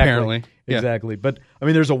 exactly. Apparently. Yeah. Exactly. But, I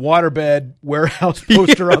mean, there's a waterbed warehouse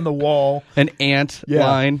poster on the wall. An ant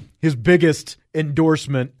line. His biggest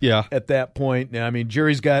endorsement at that point. Now, I mean,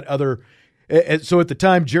 Jerry's got other... So at the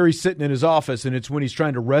time, Jerry's sitting in his office, and it's when he's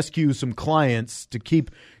trying to rescue some clients to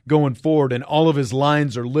keep going forward, and all of his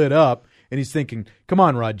lines are lit up, and he's thinking, come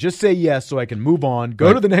on, Rod, just say yes so I can move on,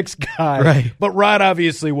 go to the next guy. Right. But Rod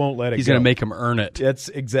obviously won't let it go. He's going to make him earn it. That's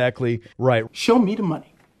exactly right. Show me the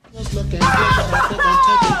money. Does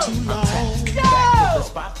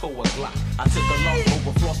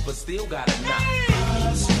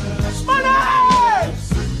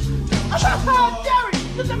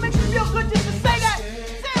that make you feel good just to say that?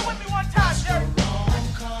 Say it with me one time, Jerry.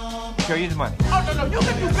 Show you the money. Oh, no, you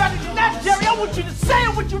can do better than that, Jerry. I want you to say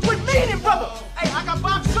it with meaning, brother. Hey, I got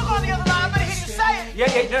Bob Sugar on the other line. I better hear you say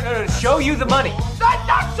it. No. Show you the money.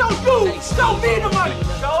 Not show you. Show me the money.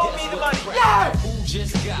 Show me the money. Yeah.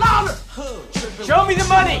 Louder. Show me the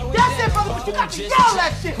money. That's it, brother, but you got to yell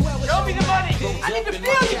that shit. Show me the money. I need to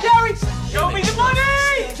feel you, Jerry. Show me the money.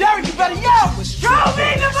 Jerry, you better yell. Show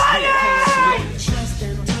me the money.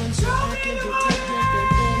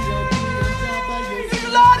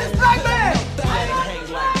 Lord, this black man!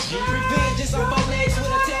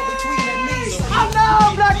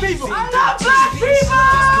 people. I love black people.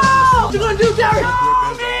 What you gonna do, Jerry?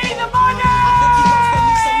 Show me the money.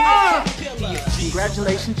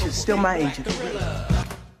 Congratulations, you're still my agent.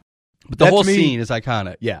 But the whole scene is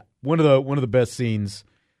iconic. Yeah, one of the best scenes,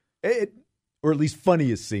 or at least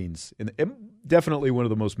funniest scenes, and definitely one of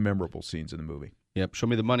the most memorable scenes in the movie. Yep, show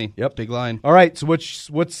me the money. Yep, big line. All right, so what's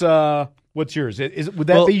yours? Would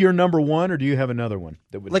that be your number one, or do you have another one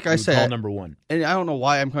that would, like I said, call number one? And I don't know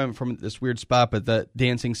why I'm coming from this weird spot, but that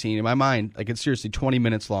dancing scene in my mind, like it's seriously 20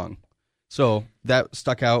 minutes long. So that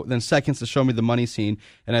stuck out. Then second's the show me the money scene,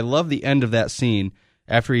 and I love the end of that scene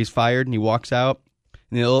after he's fired and he walks out.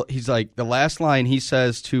 And he's like, the last line he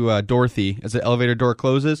says to Dorothy as the elevator door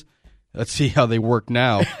closes, let's see how they work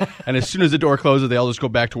now. And as soon as the door closes, they all just go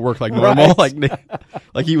back to work like normal,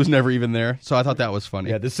 like he was never even there. So I thought that was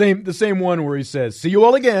funny. Yeah, the same one where he says, "See you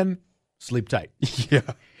all again, sleep tight." Yeah.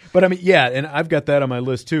 But I mean, yeah, and I've got that on my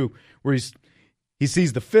list too, where he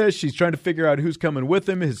sees the fish, he's trying to figure out who's coming with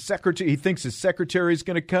him. His secretary, he thinks his secretary's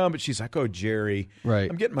going to come, but she's like, "Oh, Jerry, right?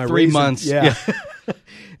 I'm getting my 3 raisin." months." Yeah.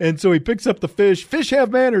 And so he picks up the fish. Fish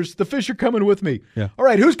have manners. The fish are coming with me. Yeah. All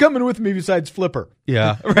right, who's coming with me besides Flipper?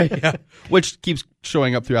 Yeah, right. Yeah, which keeps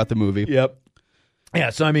showing up throughout the movie. Yep.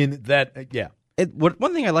 Yeah. So I mean yeah.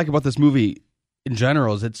 One thing I like about this movie in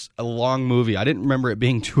general is it's a long movie. I didn't remember it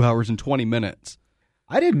being 2 hours and 20 minutes.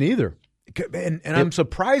 I didn't either. And I'm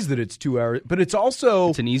surprised that it's 2 hours, but it's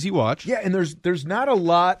an easy watch. Yeah, and there's not a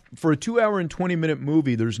lot for a 2 hour and 20 minute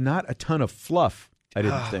movie. There's not a ton of fluff. I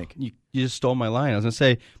didn't think. You just stole my line. I was gonna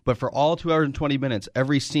say, but for all 2 hours and 20 minutes,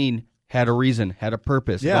 every scene had a reason, had a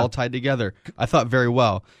purpose. Yeah. It all tied together. I thought very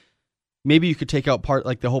well. Maybe you could take out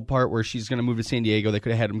the whole part where she's gonna move to San Diego. They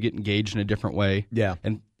could have had them get engaged in a different way. Yeah,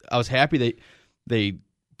 and I was happy they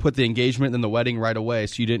put the engagement and the wedding right away,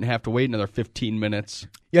 so you didn't have to wait another 15 minutes.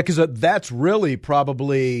 Yeah, because that's really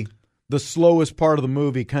probably the slowest part of the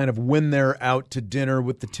movie, kind of when they're out to dinner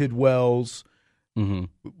with the Tidwells,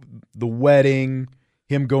 the wedding,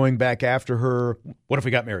 him going back after her. What if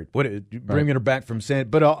we got married? Bringing her back from San?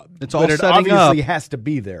 But it's all it setting obviously up. Has to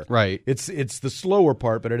be there, right? It's the slower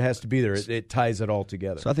part, but it has to be there. It ties it all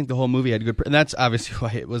together. So I think the whole movie had good, and that's obviously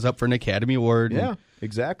why it was up for an Academy Award. Yeah,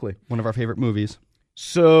 exactly. One of our favorite movies.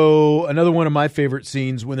 So another one of my favorite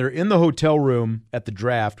scenes when they're in the hotel room at the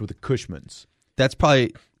draft with the Cushmans. That's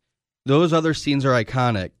probably, those other scenes are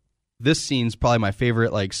iconic. This scene's probably my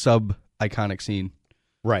favorite, sub-iconic scene.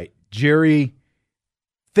 Right. Jerry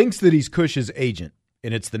thinks that he's Cush's agent,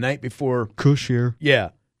 and it's the night before. Cush here.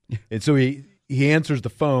 Yeah. And so he answers the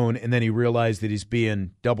phone, and then he realized that he's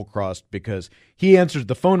being double-crossed because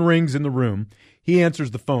the phone rings in the room. He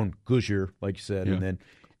answers the phone, Cush here, like you said, Yeah. and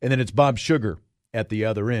then it's Bob Sugar at the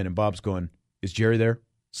other end, and Bob's going, "Is Jerry there?"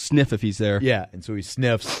 Sniff if he's there. Yeah, and so he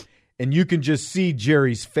sniffs, and you can just see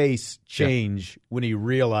Jerry's face change when he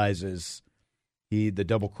realizes the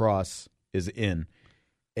double cross is in,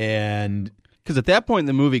 and because at that point in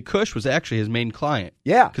the movie, Cush was actually his main client.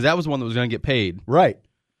 Yeah, because that was the one that was going to get paid. Right.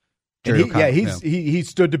 Jerry And he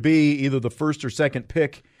stood to be either the first or second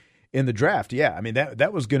pick in the draft. Yeah, I mean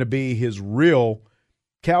that was going to be his real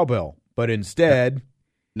cowbell, but instead.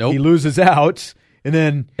 Nope. He loses out, and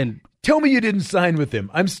then tell me you didn't sign with him.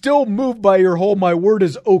 I'm still moved by your whole "my word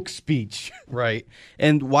is oak" speech. Right.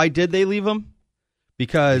 And why did they leave him?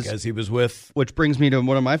 Because he was with... Which brings me to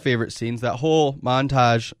one of my favorite scenes, that whole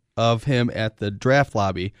montage of him at the draft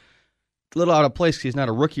lobby. A little out of place because he's not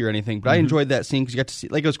a rookie or anything, but I enjoyed that scene because you got to see...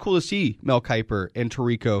 it was cool to see Mel Kiper and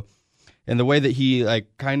Tirico. And the way that he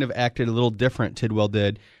kind of acted a little different, Tidwell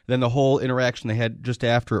did. Then the whole interaction they had just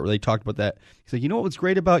after it where they talked about that. He's like, you know what was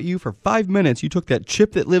great about you? For 5 minutes, you took that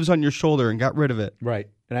chip that lives on your shoulder and got rid of it. Right.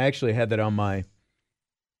 And I actually had that on my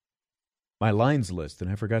lines list,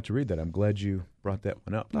 and I forgot to read that. I'm glad you brought that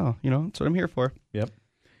one up. Oh, that's what I'm here for. Yep.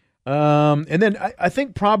 And then I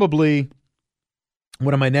think probably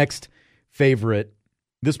one of my next favorite,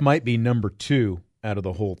 this might be number 2 out of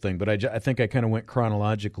the whole thing, but I think I kind of went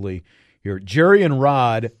chronologically here. Jerry and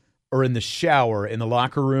Rod are in the shower in the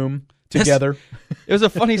locker room together. It was a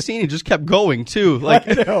funny scene. He just kept going, too.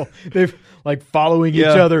 I know. They've following each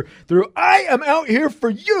other through, "I am out here for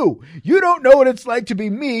you. You don't know what it's like to be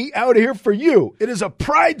me out here for you. It is a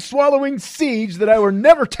pride-swallowing siege that I will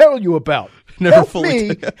never tell you about. Help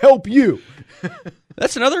me help you."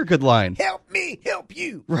 That's another good line. Help me help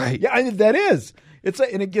you. Right. Yeah, that is.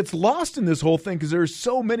 And it gets lost in this whole thing because there's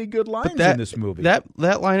so many good lines in this movie. That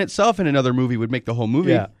line itself in another movie would make the whole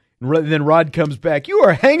movie. Yeah. And then Rod comes back. "You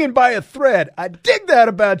are hanging by a thread. I dig that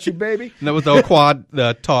about you, baby." And that was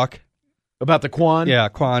the talk. About the Quan? Yeah,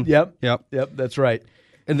 Quan. Yep. That's right.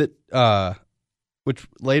 And which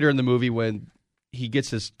later in the movie when he gets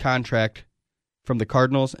his contract from the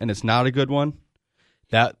Cardinals, and it's not a good one.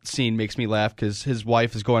 That scene makes me laugh because his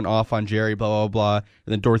wife is going off on Jerry, blah, blah, blah.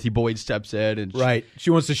 And then Dorothy Boyd steps in. And She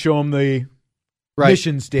wants to show him the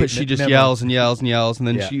mission statement. But she just memo. yells and yells and yells. And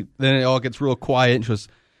then then it all gets real quiet. And she goes,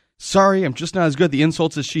 sorry, I'm just not as good at the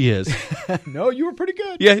insults as she is. No, you were pretty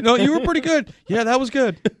good. Yeah, no, you were pretty good. Yeah, that was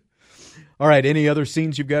good. All right, any other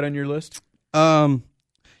scenes you've got on your list?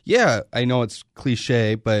 Yeah, I know it's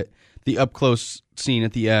cliche, but the up-close scene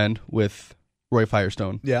at the end with Roy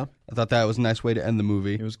Firestone. Yeah. I thought that was a nice way to end the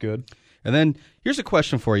movie. It was good. And then here's a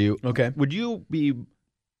question for you. Okay. Would you be...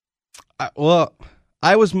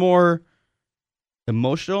 I was more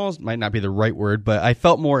emotional. Might not be the right word, but I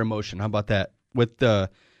felt more emotion. How about that? With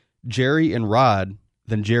Jerry and Rod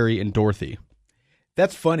than Jerry and Dorothy.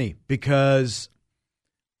 That's funny because...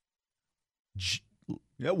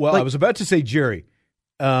 I was about to say Jerry.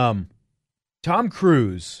 Tom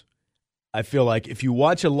Cruise... I feel like if you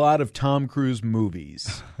watch a lot of Tom Cruise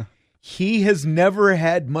movies, he has never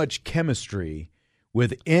had much chemistry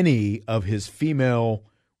with any of his female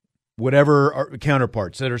whatever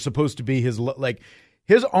counterparts that are supposed to be his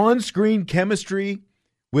on-screen chemistry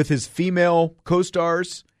with his female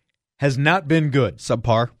co-stars has not been good.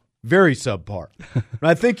 Subpar. Very subpar.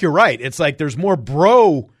 I think you're right. It's like there's more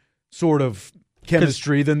bro sort of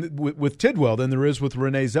chemistry than with Tidwell than there is with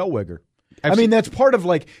Renee Zellweger. I mean, that's part of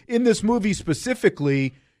in this movie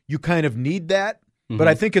specifically, you kind of need that, but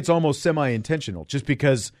I think it's almost semi-intentional just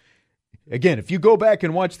because, again, if you go back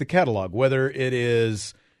and watch the catalog, whether it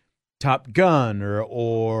is Top Gun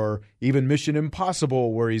or even Mission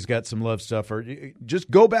Impossible where he's got some love stuff, or just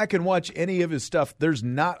go back and watch any of his stuff, there's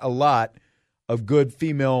not a lot of good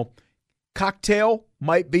female. Cocktail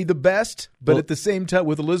might be the best, but at the same time,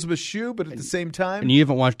 with Elizabeth Shue, but at the same time. And you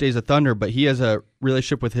haven't watched Days of Thunder, but he has a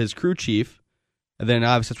relationship with his crew chief. And then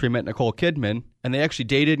obviously that's where he met Nicole Kidman. And they actually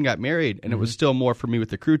dated and got married. And it was still more for me with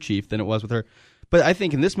the crew chief than it was with her. But I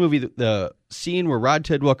think in this movie, the scene where Rod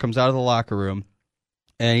Tidwell comes out of the locker room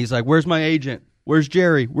and he's like, where's my agent? Where's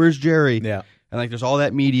Jerry? Where's Jerry? Yeah. And there's all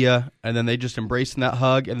that media. And then they just embrace in that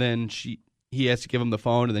hug. And then he has to give him the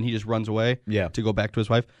phone. And then he just runs away to go back to his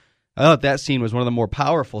wife. I thought that scene was one of the more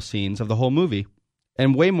powerful scenes of the whole movie.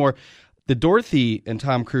 And way more. The Dorothy and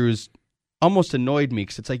Tom Cruise almost annoyed me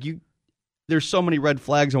because it's like there's so many red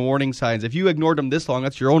flags and warning signs. If you ignored them this long,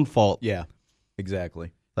 that's your own fault. Yeah,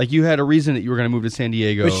 exactly. Like you had a reason that you were going to move to San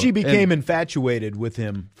Diego. But she became infatuated with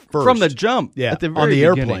him first. From the jump. Yeah, at the very on the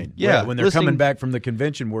beginning. airplane. Yeah, right, when they're coming back from the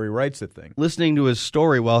convention where he writes the thing. Listening to his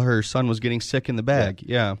story while her son was getting sick in the bag.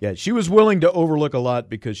 Yeah. Yeah, she was willing to overlook a lot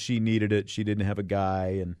because she needed it. She didn't have a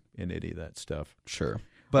guy and any of that stuff. Sure.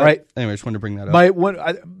 But anyway, I just wanted to bring that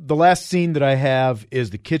up. The last scene that I have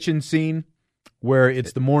is the kitchen scene where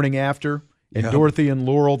it's the morning after, and Dorothy and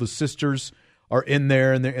Laurel, the sisters, are in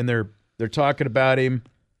there, and they're talking about him.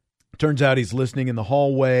 Turns out he's listening in the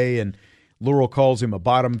hallway, and Laurel calls him a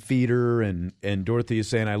bottom feeder, and Dorothy is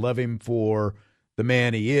saying, I love him for the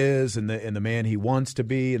man he is, and the man he wants to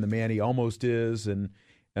be, and the man he almost is, and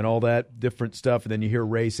all that different stuff. And then you hear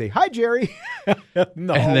Ray say, hi, Jerry. And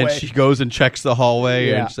then she goes and checks the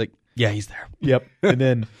hallway, and she's like, yeah, he's there. Yep. And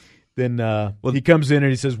then he comes in and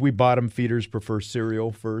he says, we bottom feeders prefer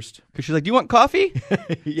cereal first. Because she's like, do you want coffee?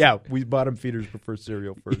 Yeah, we bottom feeders prefer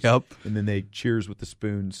cereal first. Yep. And then they cheers with the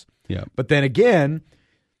spoons. Yeah. But then again,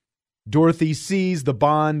 Dorothy sees the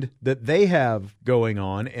bond that they have going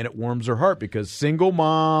on, and it warms her heart because single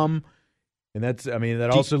mom, and that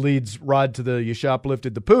also leads Rod to the you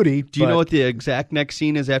shoplifted the pootie. Do you know what the exact next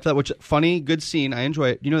scene is after that? Which, funny, good scene. I enjoy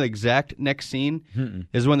it. Do you know the exact next scene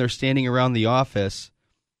is when they're standing around the office,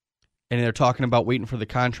 and they're talking about waiting for the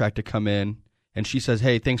contract to come in, and she says,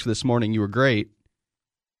 hey, thanks for this morning. You were great.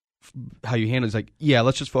 How you handle it is like, yeah,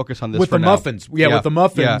 let's just focus on this with for the now. muffins. Yeah, with the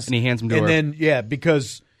muffins. Yeah, and he hands them to her. And then,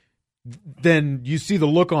 because then you see the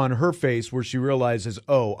look on her face where she realizes,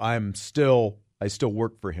 oh, I still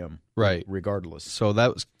work for him. Right. Regardless. So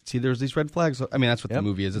there's these red flags. I mean, that's what the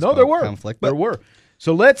movie is. It's there were. Conflict. There were.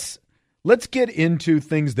 So let's get into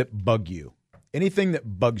things that bug you. Anything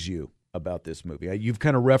that bugs you about this movie. You've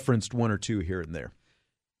kind of referenced one or two here and there.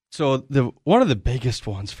 So one of the biggest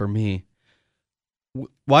ones for me,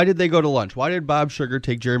 why did they go to lunch? Why did Bob Sugar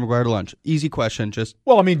take Jerry Maguire to lunch? Easy question.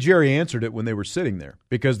 Jerry answered it when they were sitting there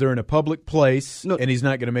because they're in a public place and he's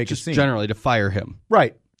not going to make a scene. Generally to fire him.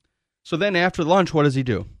 Right. So then after lunch, what does he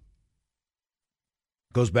do?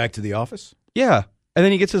 Goes back to the office? Yeah. And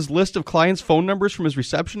then he gets his list of clients' phone numbers from his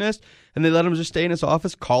receptionist, and they let him just stay in his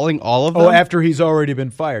office calling all of them. Oh, after he's already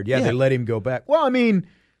been fired. Yeah, they let him go back. Well, I mean,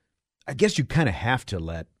 I guess you kind of have to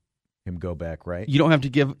let him go back, right? You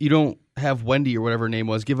don't have Wendy or whatever her name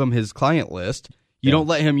was, give him his client list. You don't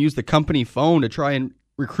let him use the company phone to try and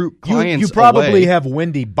recruit clients. You probably away. have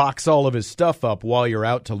Wendy box all of his stuff up while you're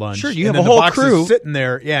out to lunch. Sure, you and have then a whole the box crew is sitting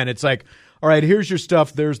there. Yeah, and it's like, all right, here's your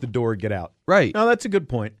stuff. There's the door. Get out. Right. No, that's a good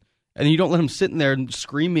point. And you don't let him sitting there and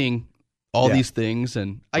screaming all Yeah. these things.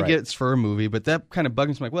 And I Right. get it's for a movie, but that kind of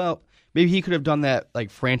bugs me. I'm like, well, maybe he could have done that like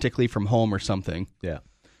frantically from home or something. Yeah.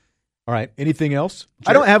 All right. Anything else?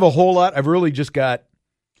 I don't have a whole lot. I've really just got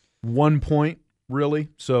 1 point, really.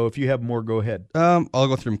 So if you have more, go ahead. I'll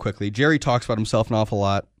go through them quickly. Jerry talks about himself an awful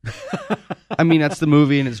lot. I mean, that's the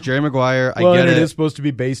movie, and it's Jerry Maguire. I Well, get and it. it is supposed to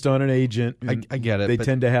be based on an agent. I get it. They but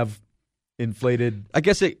tend to have inflated I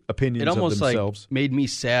guess opinions it almost of themselves. like made me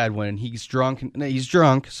sad when he's drunk. He's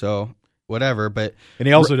drunk, so whatever. But And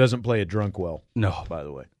he also doesn't play it drunk well. No. By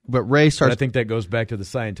the way. But Ray But starts. I think that goes back to the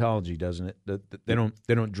Scientology, doesn't it? That they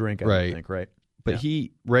don't drink, I Right. don't think, right? But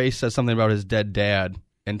Ray says something about his dead dad,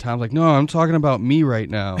 and Tom's like, "No, I'm talking about me right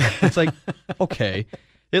now." It's like, okay,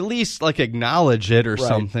 at least like acknowledge it or Right,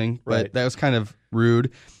 something. But right. that was kind of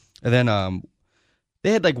rude. And then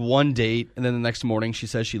they had like one date, and then the next morning she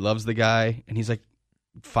says she loves the guy, and he's like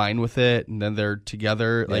fine with it, and then they're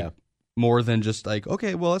together like Yeah. more than just like,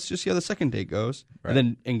 okay, well, let's just see how the second date goes, Right. and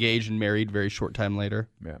then engaged and married very short time later.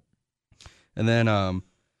 Yeah. And then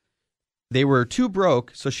they were too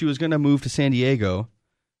broke, so she was going to move to San Diego.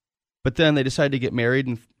 But then they decided to get married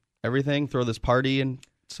and everything, throw this party, and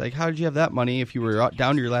it's like, how did you have that money if you were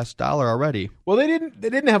down to your last dollar already? Well, they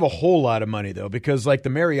didn't have a whole lot of money though, because like the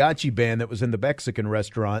mariachi band that was in the Mexican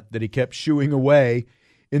restaurant that he kept shooing away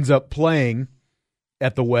ends up playing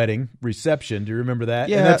at the wedding reception. Do you remember that?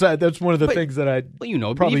 Yeah. And that's one of the But, things that I well, you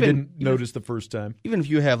know, probably even- didn't notice the first time. Even if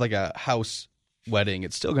you have like a house wedding,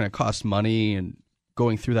 it's still going to cost money and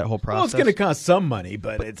going through that whole process. Well, it's going to cost some money,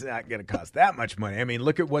 but it's not going to cost that much money. I mean,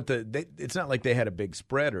 look at what it's not like they had a big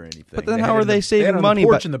spread or anything. But then They how had are it they on the saving money?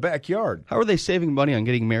 Porch But- in the backyard. How are they saving money on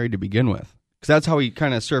getting married to begin with? Because that's how he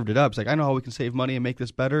kind of served it up. It's like, I know how we can save money and make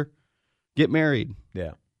this better. Get married.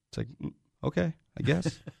 Yeah. It's like, okay, I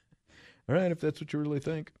guess. All right, if that's what you really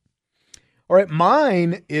think. All right,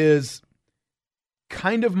 mine is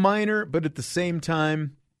kind of minor, but at the same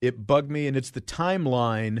time, it bugged me, and it's the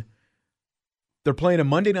timeline. They're playing a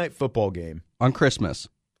Monday Night Football game. On Christmas.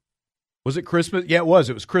 Was it Christmas? Yeah, it was.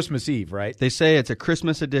 It was Christmas Eve, right? They say it's a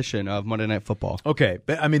Christmas edition of Monday Night Football. Okay,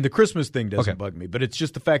 but I mean, the Christmas thing doesn't bug me, but it's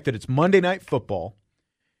just the fact that it's Monday Night Football,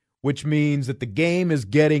 which means that the game is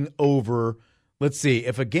getting over. Let's see,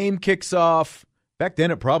 if a game kicks off, back then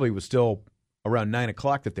it probably was still around 9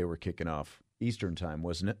 o'clock that they were kicking off, Eastern time,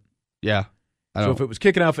 wasn't it? Yeah. So if it was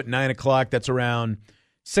kicking off at 9 o'clock, that's around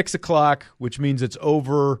 6 o'clock, which means it's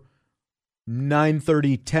over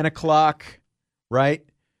 9:30, 10 o'clock, right?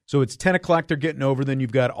 So it's 10 o'clock they're getting over. Then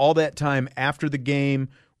you've got all that time after the game.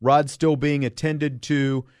 Rod's still being attended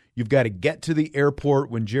to. You've got to get to the airport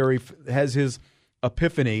when Jerry has his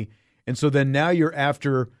epiphany. And so then now you're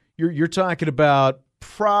talking about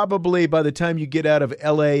probably by the time you get out of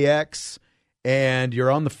LAX and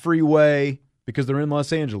you're on the freeway because they're in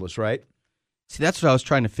Los Angeles, right? See, that's what I was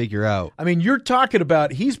trying to figure out. I mean, you're talking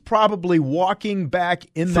about he's probably walking back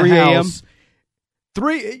in the 3 a.m.? house. 1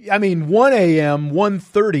 a.m.,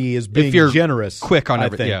 1:30 is being If you're generous. quick on I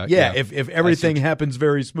everything. think. Yeah. If everything happens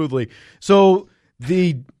very smoothly. So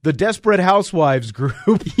the Desperate Housewives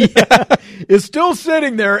group is still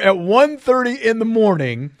sitting there at 1:30 in the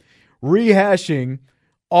morning rehashing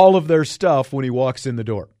all of their stuff when he walks in the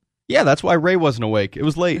door. Yeah, that's why Ray wasn't awake. It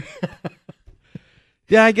was late.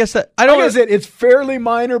 Yeah, I guess it's fairly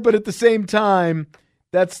minor, but at the same time,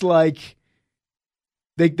 that's like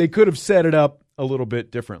they could have set it up a little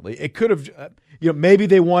bit differently. It could have, maybe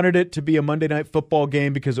they wanted it to be a Monday Night Football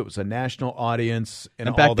game because it was a national audience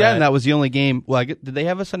and back all then that was the only game. Well, did they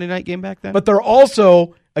have a Sunday night game back then? But they're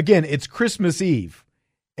also, again, it's Christmas Eve.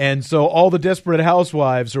 And so all the Desperate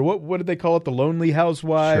Housewives, or what did they call it? The Lonely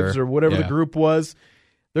Housewives, Sure. or whatever the Yeah. group was.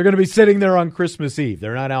 They're going to be sitting there on Christmas Eve.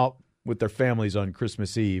 They're not out with their families on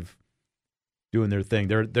Christmas Eve doing their thing.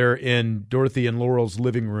 They're in Dorothy and Laurel's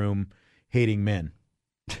living room hating men.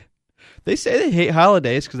 They say they hate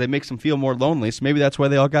holidays because they make them feel more lonely, so maybe that's why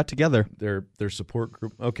they all got together. Their support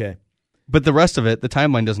group. Okay. But the rest of it, the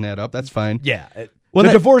timeline doesn't add up. That's fine. Yeah. Well,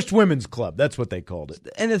 the Divorced Women's Club. That's what they called it.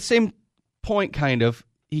 And at the same point, kind of,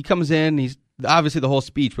 he comes in, he's obviously the whole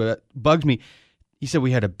speech, but it bugs me. He said,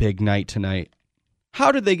 we had a big night tonight.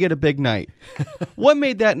 How did they get a big night? What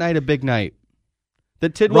made that night a big night?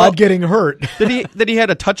 That Tidwell Rod getting hurt. that he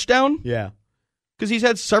had a touchdown? Yeah. Because he's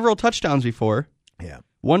had several touchdowns before. Yeah.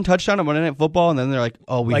 One touchdown on Monday Night Football, and then they're like,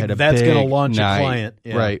 oh, we Like had a that's big gonna launch night. a client.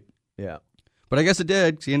 Yeah. Right. Yeah. But I guess it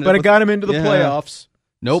did. 'Cause he ended But up it with- got him into the Yeah. playoffs.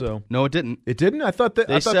 Nope. So, no, it didn't. it didn't. I thought that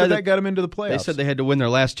that got him into the playoffs. They said they had to win their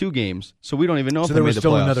last 2 games, so we don't even know if so they there made was the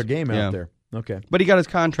still playoffs. another game out there. Okay, but he got his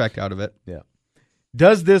contract out of it. Yeah.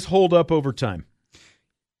 Does this hold up over time?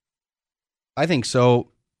 I think so.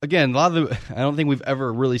 Again, I don't think we've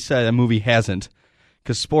ever really said a movie hasn't,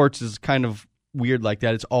 because sports is kind of weird like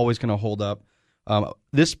that. It's always going to hold up.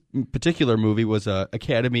 This particular movie was a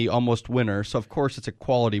Academy almost winner, so of course it's a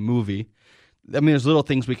quality movie. I mean, there's little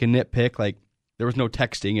things we can nitpick, like there was no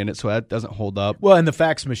texting in it, so that doesn't hold up. Well, and the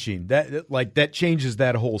fax machine, that changes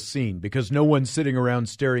that whole scene, because no one's sitting around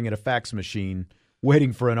staring at a fax machine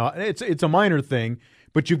waiting for it's a minor thing,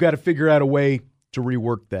 but you've got to figure out a way to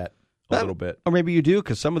rework that a little bit. Or maybe you do,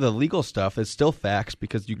 because some of the legal stuff is still fax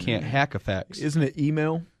because you can't hack a fax. Isn't it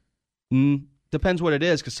email? Depends what it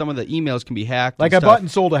is, because some of the emails can be hacked. Like I bought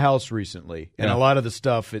and sold a house recently, and Yeah. a lot of the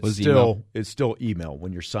stuff it's email. still email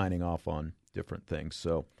when you're signing off on different things.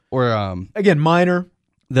 So Or again, minor,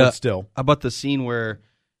 but still. How about the scene where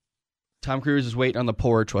Tom Cruise is waiting on the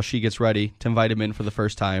porch while she gets ready to invite him in for the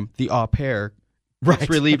first time? The au pair gets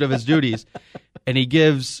relieved of his duties, and he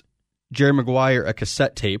gives Jerry Maguire a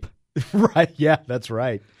cassette tape. Right, yeah, that's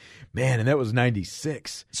right. Man, and that was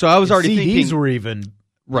 96. So I was And already CDs thinking... were even...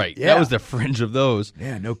 Right, Yeah. that was the fringe of those.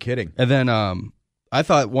 Yeah, no kidding. And then I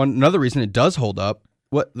thought another reason it does hold up,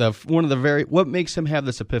 what makes him have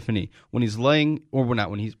this epiphany when he's laying, or not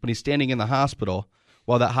when he's standing in the hospital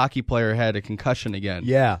while that hockey player had a concussion again.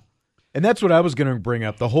 Yeah, and that's what I was going to bring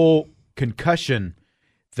up, the whole concussion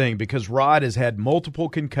thing, because Rod has had multiple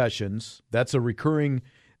concussions. That's a recurring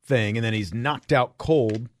thing, and then he's knocked out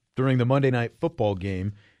cold during the Monday Night Football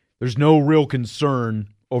game. There's no real concern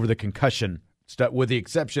over the concussion stuff, with the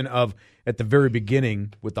exception of at the very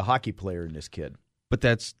beginning with the hockey player and this kid. But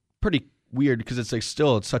that's pretty weird, because it's like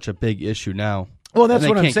still it's such a big issue now. Well, that's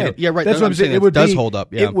And what they I'm can't saying. get- yeah, right. That's what I'm saying. It does hold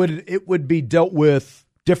up. Yeah. It would be dealt with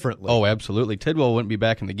differently. Oh, absolutely. Tidwell wouldn't be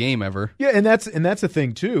back in the game ever. Yeah, and that's the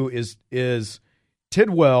thing too. Is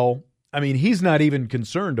Tidwell? I mean, he's not even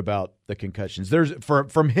concerned about the concussions. There's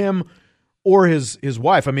from him or his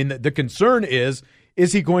wife. I mean, the concern is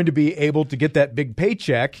he going to be able to get that big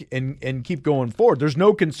paycheck and keep going forward? There's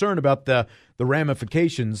no concern about the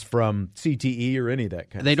ramifications from CTE or any of that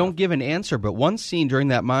kind of stuff. They don't give an answer, but one scene during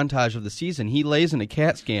that montage of the season, he lays in a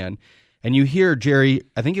CAT scan, and you hear Jerry,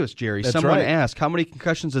 I think it was Jerry, That's someone right. ask, how many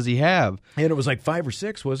concussions does he have? And it was like 5 or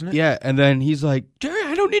 6, wasn't it? Yeah, and then he's like, Jerry,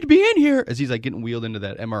 I don't need to be in here, as he's like getting wheeled into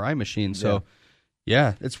that MRI machine. So,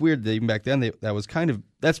 yeah, it's weird that even back then,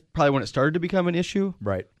 that's probably when it started to become an issue.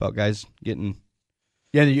 Right. About guys getting...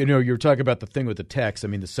 Yeah, you were talking about the thing with the text. I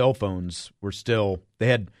mean, the cell phones were still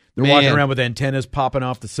they're walking around with antennas popping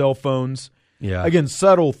off the cell phones. Yeah. Again,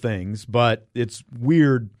 subtle things, but it's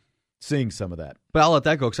weird seeing some of that. But I'll let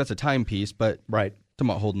that go because that's a timepiece, but right. Talking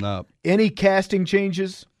about holding up. Any casting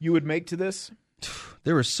changes you would make to this?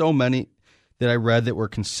 There were so many that I read that were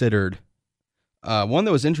considered. One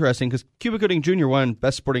that was interesting, because Cuba Gooding Jr. won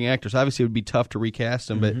Best Supporting Actor, so obviously it would be tough to recast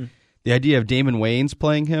him, but the idea of Damon Wayans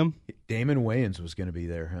playing him. Damon Wayans was going to be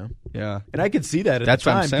there, huh? Yeah. And I could see that at That's the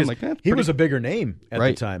time. what I'm saying. 'cause Like, that's he pretty- was a bigger name at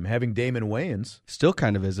Right. the time, having Damon Wayans. Still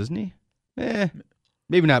kind of is, isn't he?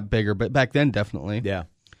 Maybe not bigger, but back then definitely. Yeah.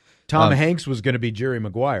 Tom Hanks was going to be Jerry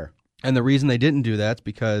Maguire. And the reason they didn't do that is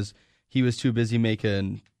because he was too busy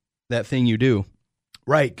making That Thing You Do.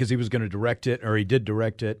 Right, because he was going to direct it, or he did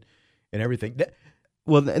direct it and everything.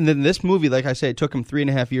 Well, and then this movie, like I said, it took him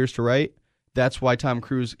 3.5 years to write. That's why Tom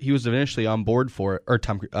Cruise, he was initially on board for it, or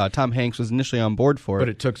Tom Hanks was initially on board for it. But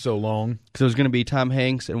it took so long. Because it was going to be Tom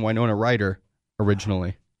Hanks and Winona Ryder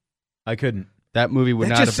originally. I couldn't. That movie would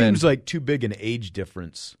not have been. That just seems like too big an age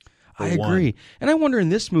difference. I agree. And I wonder in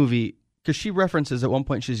this movie, because she references at one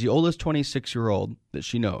point, she's the oldest 26-year-old that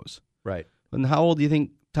she knows. Right. And how old do you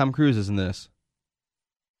think Tom Cruise is in this?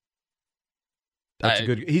 That's a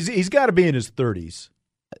good. He's got to be in his 30s.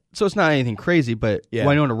 So it's not anything crazy, but Yeah.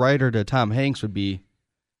 Winona Ryder to Tom Hanks would be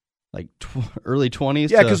like early 20s.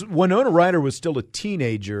 Yeah, because Winona Ryder was still a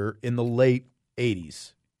teenager in the late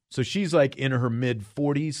 80s. So she's like in her mid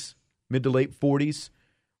to late 40s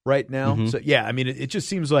right now. Mhm. So, yeah, I mean, it just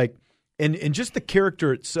seems like, and just the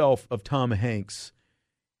character itself of Tom Hanks.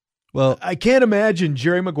 Well, I can't imagine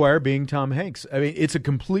Jerry Maguire being Tom Hanks. I mean, it's a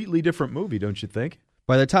completely different movie, don't you think?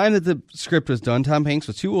 by the time that the script was done, Tom Hanks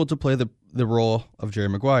was too old to play the role of Jerry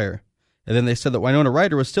Maguire. And then they said that Winona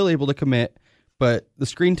Ryder was still able to commit, but the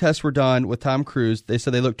screen tests were done with Tom Cruise. They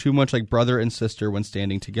said they looked too much like brother and sister when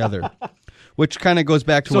standing together, which kind of goes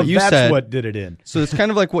back to what you said. So that's what did it in. So it's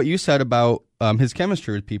kind of like what you said about his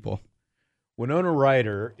chemistry with people. Winona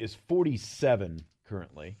Ryder is 47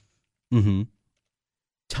 currently. Mm-hmm.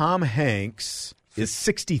 Tom Hanks is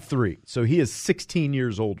 63. So he is 16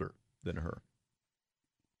 years older than her.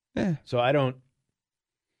 Yeah. So I don't.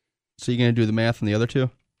 So you're going to do the math on the other two?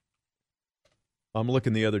 I'm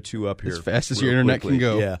looking the other two up here. As fast as real your internet quickly. can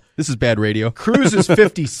go. Yeah. This is bad radio. Cruise is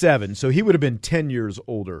 57, so he would have been 10 years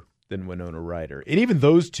older than Winona Ryder. And even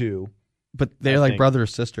those two. But they're like brother or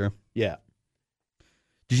sister. Yeah.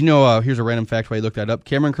 Did you know, here's a random fact while you looked that up.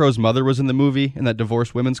 Cameron Crowe's mother was in the movie in that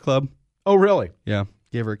divorced women's club. Oh, really? Yeah.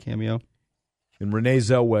 Gave her a cameo. And Renee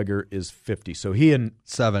Zellweger is 50. So he and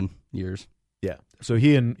 7 years. Yeah. So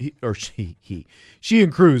she and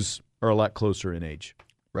Cruise are a lot closer in age.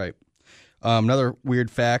 Right. Another weird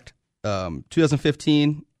fact.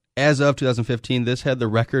 2015, as of 2015, this had the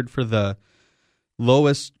record for the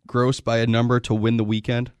lowest gross by a number to win the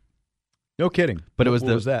weekend. No kidding. But it was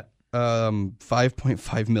what was that?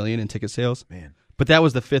 5.5 million in ticket sales. Man. But that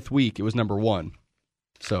was the 5th week. It was number 1.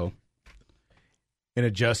 So. And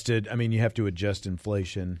adjusted, I mean, you have to adjust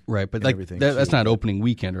inflation. Right, but like that's not opening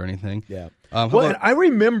weekend or anything. Yeah. And I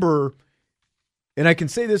remember, and I can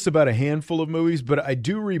say this about a handful of movies, but I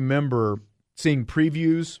do remember seeing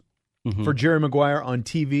previews for Jerry Maguire on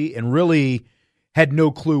TV and really had no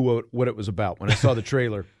clue what it was about when I saw the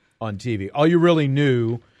trailer on TV. All you really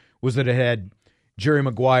knew was that it had Jerry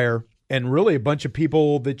Maguire and really a bunch of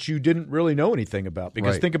people that you didn't really know anything about.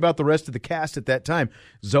 Because think about the rest of the cast at that time.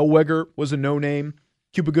 Zellweger was a no-name.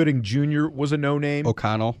 Cuba Gooding Jr. was a no-name.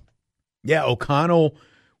 O'Connell. Yeah, O'Connell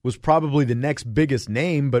was probably the next biggest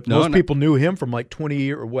name, but most people knew him from like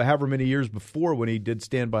 20 or however many years before when he did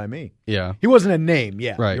Stand By Me. Yeah. He wasn't a name.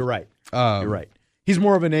 Yeah, right. You're right. You're right. He's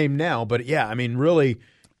more of a name now, but yeah, I mean, really,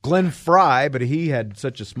 Glenn Fry, but he had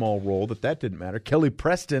such a small role that didn't matter. Kelly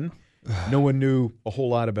Preston, no one knew a whole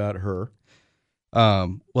lot about her.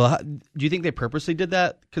 Well, do you think they purposely did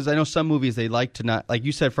that? Because I know some movies they like to not, like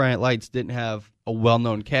you said, Friday Night Lights didn't have a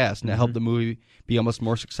well-known cast, and it helped the movie be almost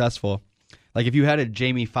more successful. Like if you had a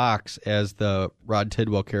Jamie Foxx as the Rod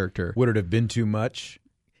Tidwell character, would it have been too much?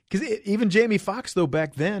 Because even Jamie Foxx, though,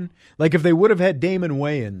 back then, like if they would have had Damon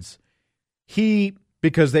Wayans,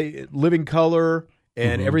 because Living Color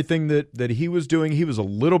and everything that he was doing, he was a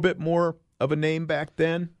little bit more of a name back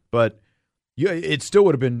then, but it still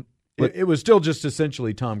would have been. It was still just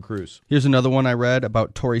essentially Tom Cruise. Here's another one I read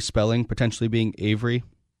about Tori Spelling potentially being Avery.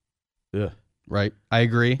 Ugh. Right, I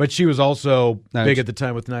agree. But she was also big at the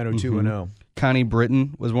time with 90210. Connie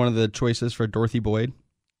Britton was one of the choices for Dorothy Boyd.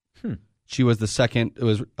 She was the second. It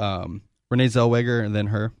was Renee Zellweger and then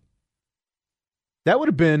her. That would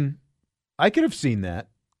have been. I could have seen that.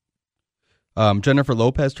 Jennifer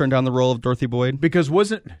Lopez turned down the role of Dorothy Boyd. Because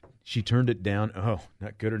she turned it down? Oh,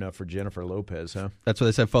 not good enough for Jennifer Lopez, huh? That's what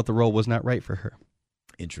they said, felt the role was not right for her.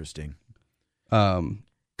 Interesting.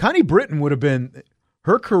 Connie Britton would have been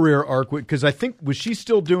her career arc, because I think, was she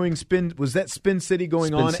still doing was that Spin City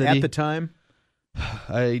going on at the time?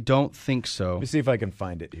 I don't think so. Let me see if I can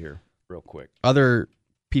find it here real quick. Other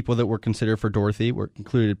people that were considered for Dorothy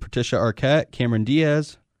included Patricia Arquette, Cameron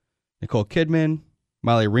Diaz, Nicole Kidman,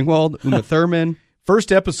 Molly Ringwald, Uma Thurman.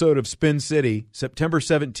 First episode of Spin City, September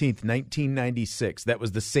 17th, 1996. That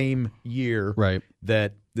was the same year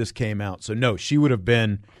that this came out. So, no, she would have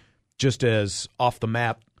been just as off the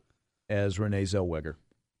map as Renee Zellweger.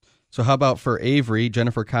 So how about for Avery,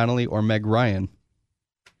 Jennifer Connelly, or Meg Ryan?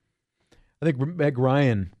 I think Meg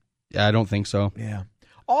Ryan. Yeah, I don't think so. Yeah.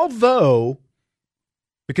 Although,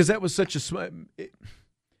 because that was such it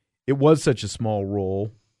was such a small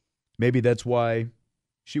role, maybe that's why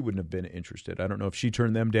she wouldn't have been interested. I don't know if she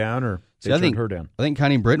turned them down or they turned her down. I think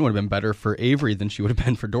Connie Britton would have been better for Avery than she would have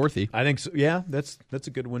been for Dorothy. I think so. Yeah, that's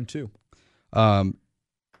a good one too.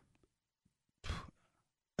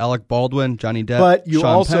 Alec Baldwin, Johnny Depp, but you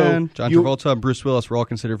Sean also, Penn, John Travolta, and Bruce Willis were all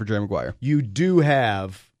considered for Jerry Maguire. You do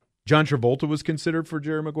have John Travolta was considered for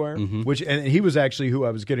Jerry Maguire, and he was actually who I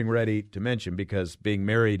was getting ready to mention, because being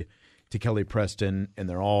married to Kelly Preston and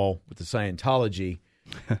they're all with the Scientology,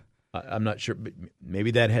 I'm not sure, but maybe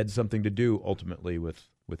that had something to do ultimately with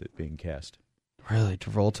it being cast. Really,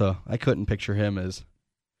 Travolta? I couldn't picture him as.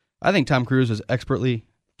 I think Tom Cruise was expertly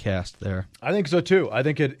cast there. I think so too. I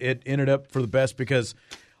think it ended up for the best, because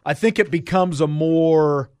I think it becomes a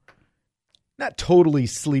more, not totally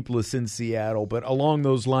Sleepless in Seattle, but along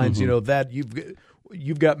those lines, that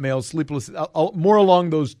you've got male Sleepless, more along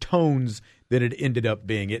those tones than it ended up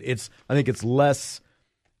being. I think it's less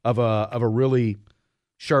of a really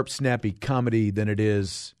sharp, snappy comedy than it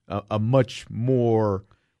is a much more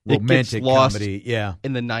romantic comedy. Yeah,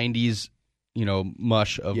 in the 90s,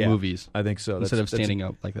 mush of movies. I think so. Instead of standing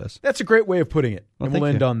up like this. That's a great way of putting it. Well, and we'll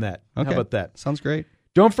end on that. Okay. How about that? Sounds great.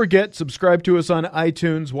 Don't forget, subscribe to us on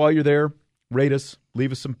iTunes while you're there. Rate us.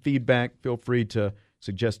 leave us some feedback. Feel free to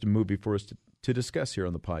suggest a movie for us to discuss here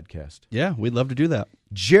on the podcast. Yeah, we'd love to do that.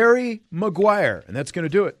 Jerry Maguire, and that's going to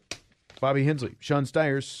do it. Bobby Hensley, Sean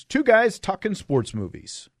Stiers, two guys talking sports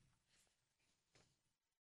movies.